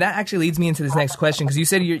 And that actually leads me into this next question, because you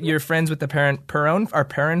said you're friends with the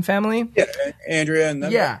Perron family? Yeah, Andrea and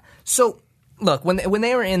them. Yeah. So, look, when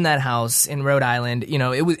they were in that house in Rhode Island,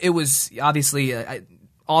 it was obviously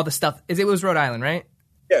all the stuff. It was Rhode Island, right?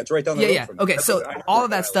 Yeah, it's right down the road from me. Okay, That's so all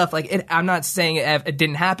of that stuff, like, I'm not saying it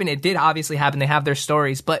didn't happen. It did obviously happen. They have their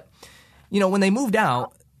stories. But, when they moved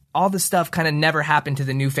out, all the stuff kind of never happened to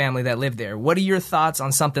the new family that lived there. What are your thoughts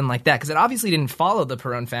on something like that? Because it obviously didn't follow the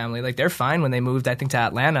Perron family. Like, they're fine when they moved, I think, to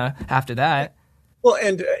Atlanta after that. Well,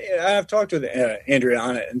 and I've talked with Andrea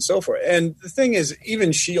on it and so forth. And the thing is,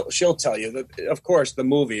 even she'll tell you that, of course, the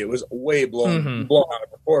movie, it was way blown out of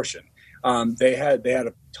proportion. They had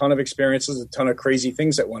a ton of experiences, a ton of crazy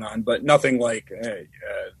things that went on, but nothing like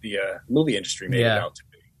the movie industry made it out to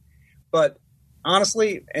be. But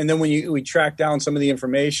honestly, and then when we track down some of the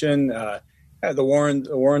information, the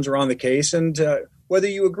Warrens are on the case, and whether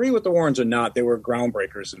you agree with the Warrens or not, they were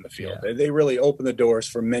groundbreakers in the field. Yeah. They really opened the doors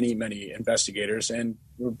for many, many investigators and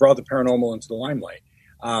brought the paranormal into the limelight.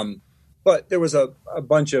 But there was a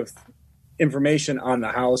bunch of information on the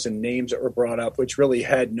house and names that were brought up, which really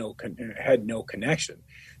had no connection.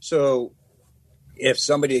 So if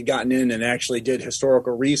somebody had gotten in and actually did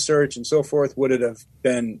historical research and so forth, would it have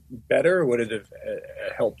been better? Would it have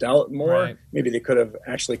helped out more? Right. Maybe they could have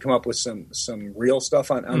actually come up with some real stuff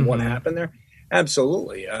on what happened there.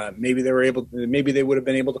 Absolutely. Maybe they would have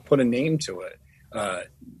been able to put a name to it,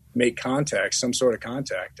 make contact, some sort of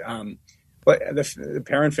contact. But the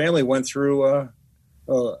Perron family went through a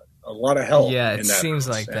lot of hell. Yeah, it seems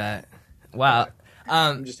like that. Wow.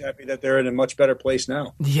 I'm just happy that they're in a much better place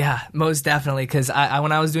now. Yeah, most definitely. Because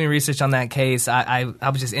when I was doing research on that case, I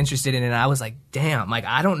was just interested in it. And I was like, damn, like,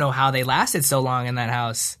 I don't know how they lasted so long in that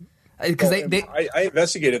house. Because I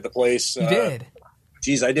investigated the place. You did?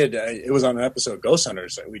 Geez, I did. It was on an episode of Ghost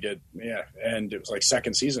Hunters that we did. Yeah, and it was like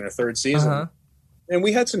second season or third season. And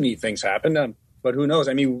we had some neat things happen. But who knows?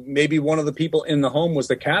 I mean, maybe one of the people in the home was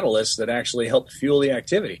the catalyst that actually helped fuel the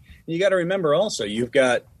activity. You got to remember also, you've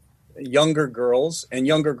got younger girls, and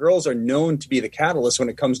younger girls are known to be the catalyst when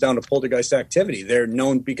it comes down to poltergeist activity. They're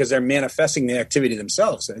known because they're manifesting the activity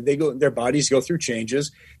themselves. Their bodies go through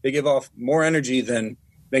changes. They give off more energy than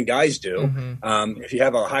guys do. If you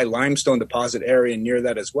have a high limestone deposit area near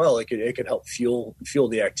that as well, it could help fuel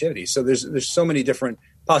the activity. So there's so many different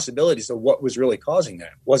possibilities of what was really causing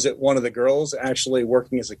that. Was it one of the girls actually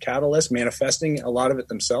working as a catalyst, manifesting a lot of it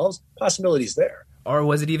themselves? Possibilities there. Or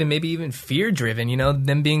was it maybe even fear driven,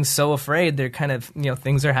 them being so afraid they're kind of,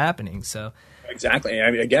 things are happening. So exactly. I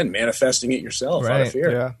mean, again, manifesting it yourself out of fear.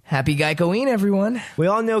 Yeah. Happy Geicoine, everyone. We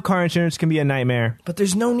all know car insurance can be a nightmare. But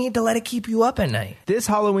there's no need to let it keep you up at night. This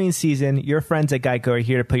Halloween season, your friends at Geico are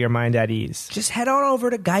here to put your mind at ease. Just head on over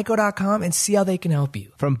to geico.com and see how they can help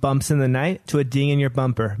you. From bumps in the night to a ding in your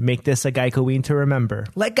bumper, make this a Geicoine to remember.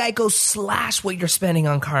 Let Geico slash what you're spending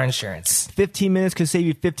on car insurance. 15 minutes could save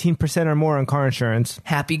you 15% or more on car insurance.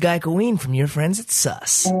 Happy Geicoine from your friends at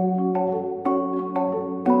Sus.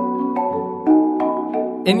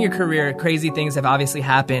 In your career, crazy things have obviously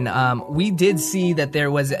happened. We did see that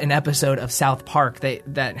there was an episode of South Park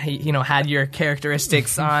that had your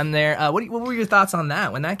characteristics on there. What were your thoughts on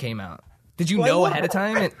that when that came out? Did you know ahead of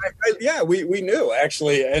time? Yeah, we knew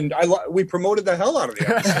actually, and we promoted the hell out of the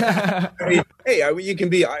episode. I mean, hey, you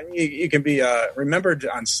can be remembered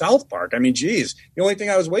on South Park. I mean, geez, the only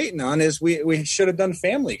thing I was waiting on is we should have done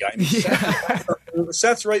Family Guy. I mean,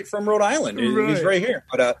 Seth's right from Rhode Island. Right. He's right here.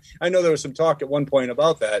 But I know there was some talk at one point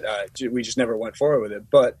about that. We just never went forward with it.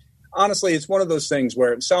 But honestly, it's one of those things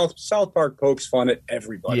where South Park pokes fun at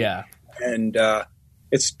everybody. Yeah, and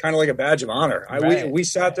it's kind of like a badge of honor. Right. We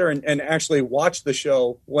sat there and actually watched the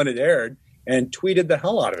show when it aired and tweeted the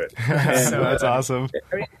hell out of it. And, so that's awesome.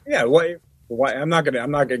 I mean, yeah. Why? I'm not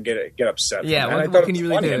gonna get upset. Yeah. What can you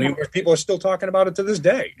really do? I mean, people are still talking about it to this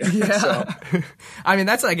day. Yeah. So. I mean,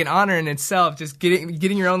 that's like an honor in itself. Just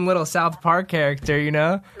getting your own little South Park character. It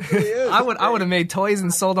really is. I would have made toys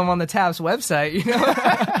and sold them on the TAPS website.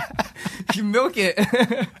 You milk it.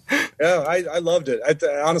 Yeah, I loved it.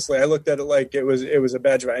 Honestly, I looked at it like it was a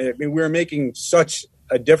badge of honor. I mean, we were making such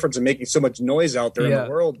a difference and making so much noise out there in the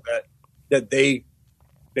world that they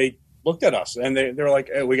looked at us and they were like,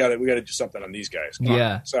 hey, we got to do something on these guys. Come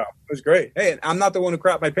on. So it was great. Hey, I'm not the one who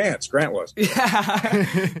crapped my pants. Grant was.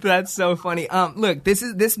 Yeah, that's so funny. Look,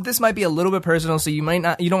 this might be a little bit personal, so you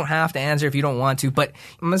don't have to answer if you don't want to. But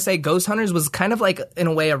I'm gonna say Ghost Hunters was kind of like, in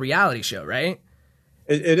a way, a reality show, right?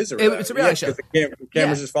 It is a reality. It's a reality show. The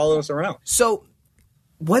cameras just follow us around. So,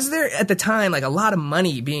 was there at the time like a lot of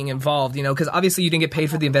money being involved? Because obviously you didn't get paid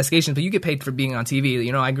for the investigations, but you get paid for being on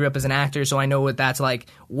TV. I grew up as an actor, so I know what that's like.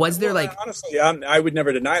 Was there honestly, I would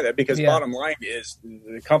never deny that because bottom line is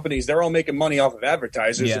the companies, they're all making money off of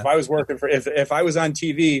advertisers. Yeah. If I was working if I was on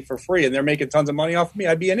TV for free and they're making tons of money off of me,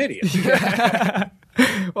 I'd be an idiot.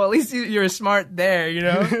 Well, at least you're smart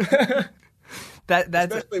there.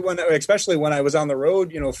 That's especially when I was on the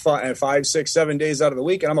road, 5, 6, 7 days out of the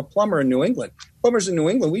week, and I'm a plumber in New England. Plumbers in New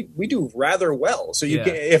England, we do rather well. So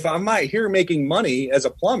if I'm not here making money as a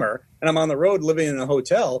plumber and I'm on the road living in a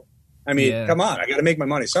hotel, I mean, come on, I got to make my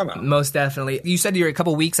money somehow. Most definitely. You said you're a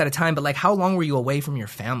couple weeks at a time, but like, how long were you away from your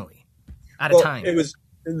family at a time? It was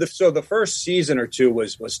the first season or two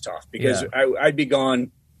was tough because I'd be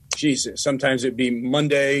gone. Jesus, sometimes it'd be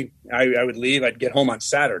Monday. I would leave. I'd get home on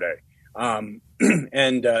Saturday, and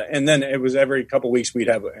then it was every couple weeks we'd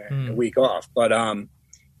have a week off. But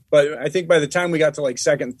I think by the time we got to like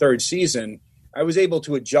second, third season, I was able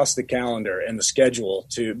to adjust the calendar and the schedule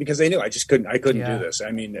because they knew I couldn't do this.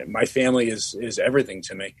 I mean, my family is everything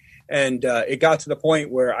to me, and it got to the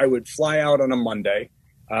point where I would fly out on a Monday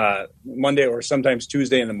or sometimes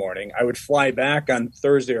Tuesday in the morning. I would fly back on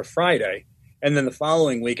Thursday or Friday. And then the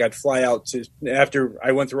following week, I'd fly out after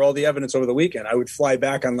I went through all the evidence over the weekend, I would fly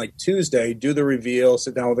back on like Tuesday, do the reveal,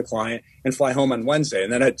 sit down with the client, and fly home on Wednesday.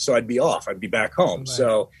 And then I'd be off. I'd be back home. Right.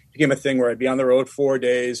 So it became a thing where I'd be on the road 4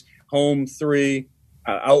 days, home 3,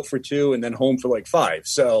 out for 2, and then home for like 5.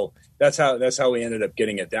 So that's how we ended up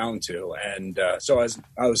getting it down to. And so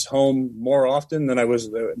I was home more often than I was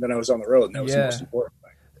on the road, and that was the most important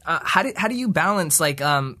thing. How do you balance like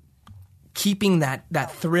keeping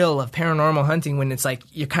that thrill of paranormal hunting when it's like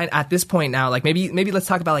you're kind of at this point now, like maybe let's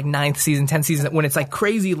talk about like 9th season, 10th season, when it's like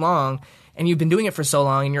crazy long and you've been doing it for so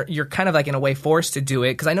long and you're kind of like in a way forced to do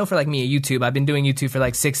it. Because I know for like me, YouTube, I've been doing YouTube for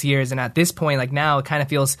like 6 years, and at this point, like now it kind of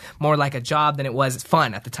feels more like a job than it was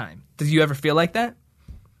fun at the time. Did you ever feel like that?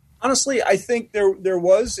 Honestly, I think there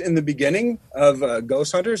was in the beginning of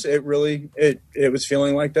Ghost Hunters. It was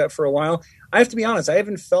feeling like that for a while. I have to be honest, I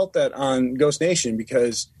haven't felt that on Ghost Nation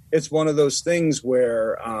because it's one of those things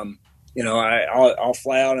where, I'll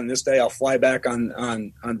fly out on this day, I'll fly back on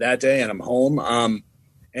that day, and I'm home.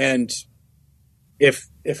 And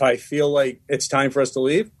if I feel like it's time for us to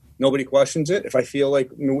leave, nobody questions it. If I feel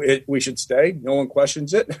like we should stay, no one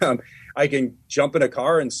questions it. I can jump in a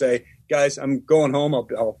car and say, guys, I'm going home.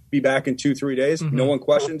 I'll be back in 2-3 days. Mm-hmm. No one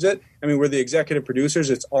questions it. I mean, we're the executive producers.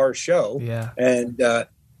 It's our show. Yeah. And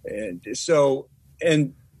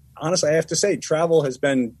honestly, I have to say, travel has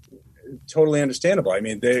been totally understandable. I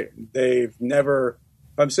mean, they've never.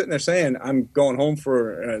 If I'm sitting there saying I'm going home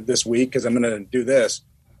for this week because I'm going to do this,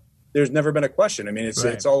 there's never been a question. I mean,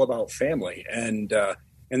 it's all about family, and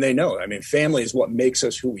they know. I mean, family is what makes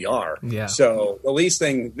us who we are. Yeah. So the least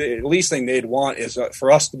thing they'd want is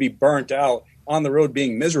for us to be burnt out on the road,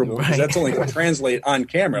 being miserable, because that's only going to translate on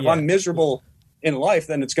camera. Yeah. If I'm miserable in life,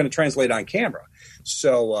 then it's going to translate on camera.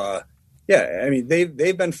 So. Yeah, I mean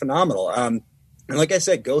they've been phenomenal. And like I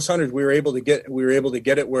said, Ghost Hunters, we were able to get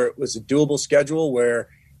it where it was a doable schedule. Where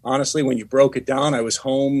honestly, when you broke it down, I was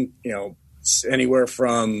home, anywhere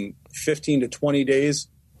from 15 to 20 days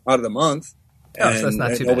out of the month, so that's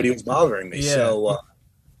not too nobody bad. was bothering me. Yeah. So,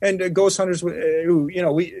 and Ghost Hunters,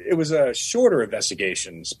 it was a shorter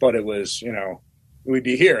investigations, but it was we'd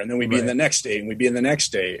be here and then we'd be in the next state and we'd be in the next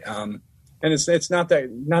state. And it's not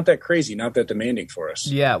that crazy, not that demanding for us.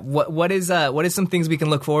 Yeah. What is some things we can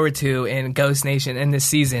look forward to in Ghost Nation in this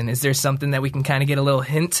season? Is there something that we can kind of get a little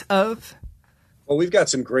hint of? Well, we've got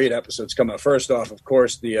some great episodes coming up. First off, of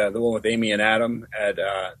course, the one with Amy and Adam at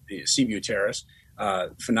the Seaview Terrace,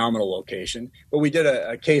 phenomenal location. But we did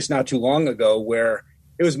a case not too long ago where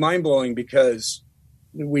it was mind blowing because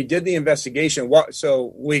we did the investigation.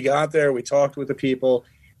 So we got there, we talked with the people,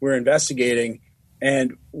 we were investigating.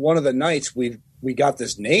 And one of the nights we got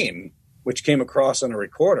this name, which came across on a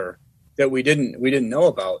recorder that we didn't know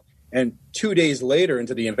about. And 2 days later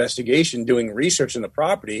into the investigation, doing research on the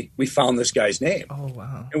property, we found this guy's name. Oh,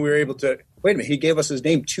 wow. And we were able to, wait a minute, he gave us his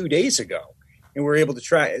name 2 days ago. And we were able to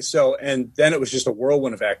try it. So, and then it was just a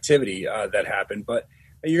whirlwind of activity that happened. But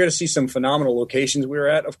you're going to see some phenomenal locations we were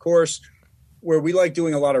at. Of course, where we like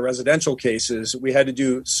doing a lot of residential cases, we had to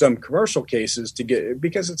do some commercial cases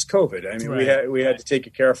because it's COVID. I mean, we had to take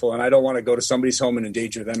it careful, and I don't want to go to somebody's home and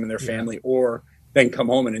endanger them and their family, or then come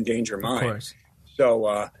home and endanger mine. Of course.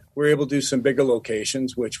 So we were able to do some bigger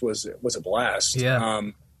locations, which was a blast. Yeah.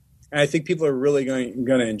 And I think people are really going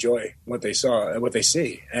to enjoy what they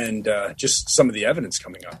see, and just some of the evidence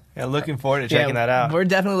coming up. Yeah, looking forward to checking that out. We're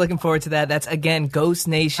definitely looking forward to that. That's, again, Ghost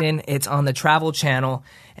Nation. It's on the Travel Channel,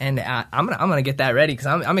 and I'm gonna get that ready because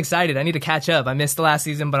I'm excited. I need to catch up. I missed the last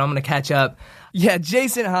season, but I'm gonna catch up. Yeah,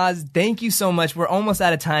 Jason Hawes, thank you so much. We're almost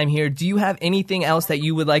out of time here. Do you have anything else that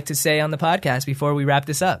you would like to say on the podcast before we wrap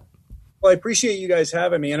this up? Well, I appreciate you guys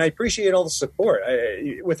having me, and I appreciate all the support.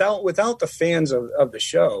 Without the fans of the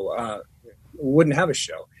show, we wouldn't have a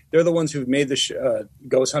show. they're the ones who've made the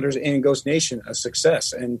Ghost Hunters and Ghost Nation a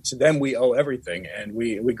success. And to them, we owe everything, and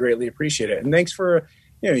we greatly appreciate it. And thanks for,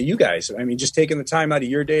 you guys. I mean, just taking the time out of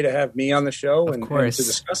your day to have me on the show and to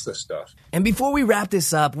discuss this stuff. And before we wrap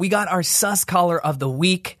this up, we got our sus caller of the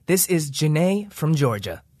week. This is Janae from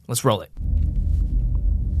Georgia. Let's roll it.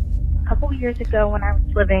 A couple of years ago when I was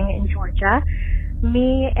living in Georgia,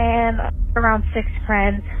 me and around 6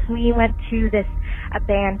 friends, we went to this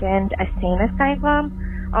abandoned insane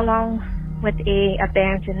asylum along with a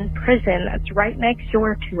abandoned prison that's right next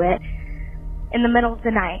door to it in the middle of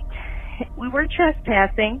the night. We were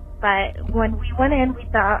trespassing, but when we went in, we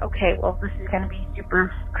thought, okay, well, this is going to be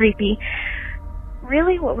super creepy.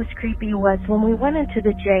 Really what was creepy was when we went into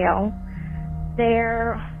the jail,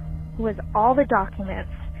 there was all the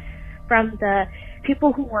documents from the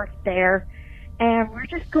people who worked there, and we're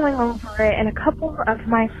just going over it, and a couple of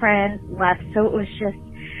my friends left, so it was just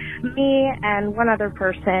me and one other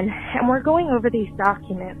person, and we're going over these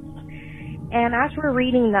documents. And as we're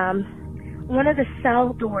reading them, one of the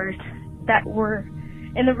cell doors that were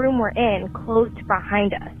in the room we're in closed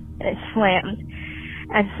behind us, and it slammed.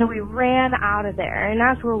 And so we ran out of there, and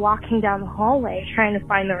as we're walking down the hallway trying to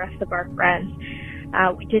find the rest of our friends,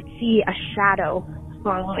 we did see a shadow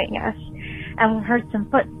following us, and we heard some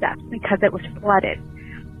footsteps because it was flooded.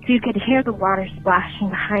 So you could hear the water splashing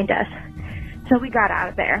behind us. So we got out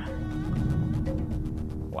of there.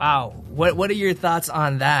 Wow. What are your thoughts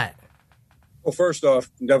on that? Well, first off,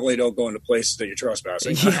 definitely don't go into places that you're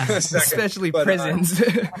trespassing. Yeah, especially prisons.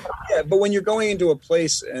 Yeah, but when you're going into a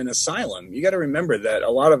place, an asylum, you got to remember that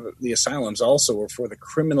a lot of the asylums also are for the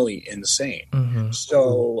criminally insane. Mm-hmm.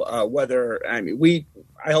 So I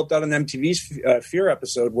helped out on MTV's Fear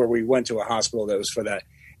episode where we went to a hospital that was for that.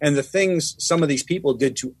 And the things some of these people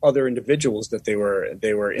did to other individuals that they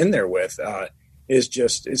were in there with it's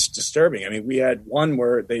disturbing. I mean, we had one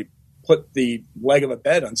where they put the leg of a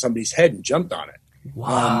bed on somebody's head and jumped on it.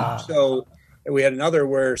 Wow. So we had another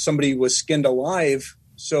where somebody was skinned alive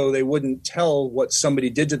so they wouldn't tell what somebody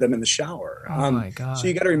did to them in the shower. Oh my God. So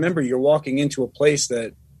you got to remember you're walking into a place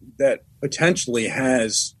that potentially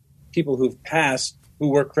has people who've passed who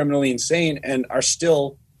were criminally insane and are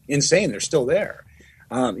still insane. They're still there.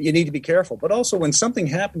 You need to be careful. But also when something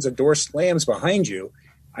happens, a door slams behind you,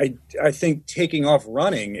 I think taking off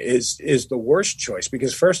running is the worst choice,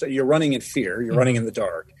 because first you're running in fear. You're running in the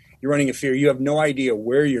dark. You're running in fear. You have no idea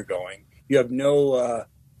where you're going. You have no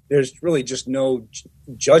there's really just no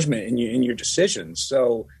judgment in your decisions.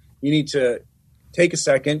 So you need to take a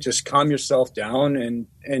second, just calm yourself down and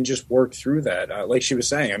just work through that. Like she was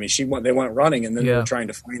saying, I mean, they went running and then they were trying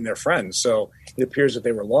to find their friends. So it appears that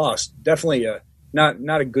they were lost. Definitely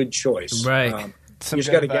not a good choice. Right. You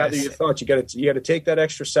just got to gather your thoughts. You got to take that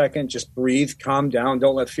extra second, just breathe, calm down.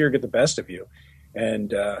 Don't let fear get the best of you,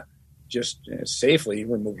 and just safely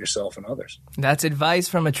remove yourself and others. That's advice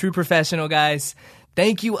from a true professional, guys.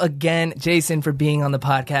 Thank you again, Jason, for being on the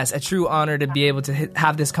podcast. A true honor to be able to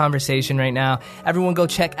have this conversation right now. Everyone go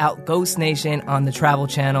check out Ghost Nation on the Travel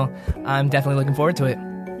Channel. I'm definitely looking forward to it.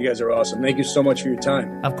 You guys are awesome. Thank you so much for your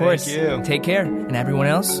time. Of course. Thank you. Take care. And everyone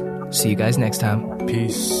else, see you guys next time.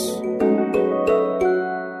 Peace.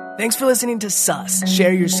 Thanks for listening to Sus,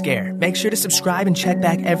 Share Your Scare. Make sure to subscribe and check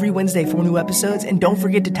back every Wednesday for new episodes, and don't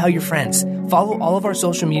forget to tell your friends. Follow all of our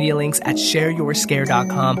social media links at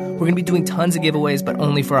shareyourscare.com. We're going to be doing tons of giveaways, but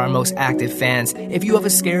only for our most active fans. If you have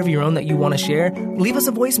a scare of your own that you want to share, leave us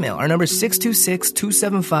a voicemail. Our number is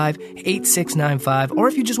 626-275-8695. Or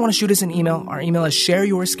if you just want to shoot us an email, our email is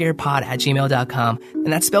shareyourscarepod@gmail.com,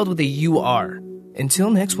 and that's spelled with a U-R.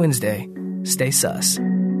 Until next Wednesday, stay sus.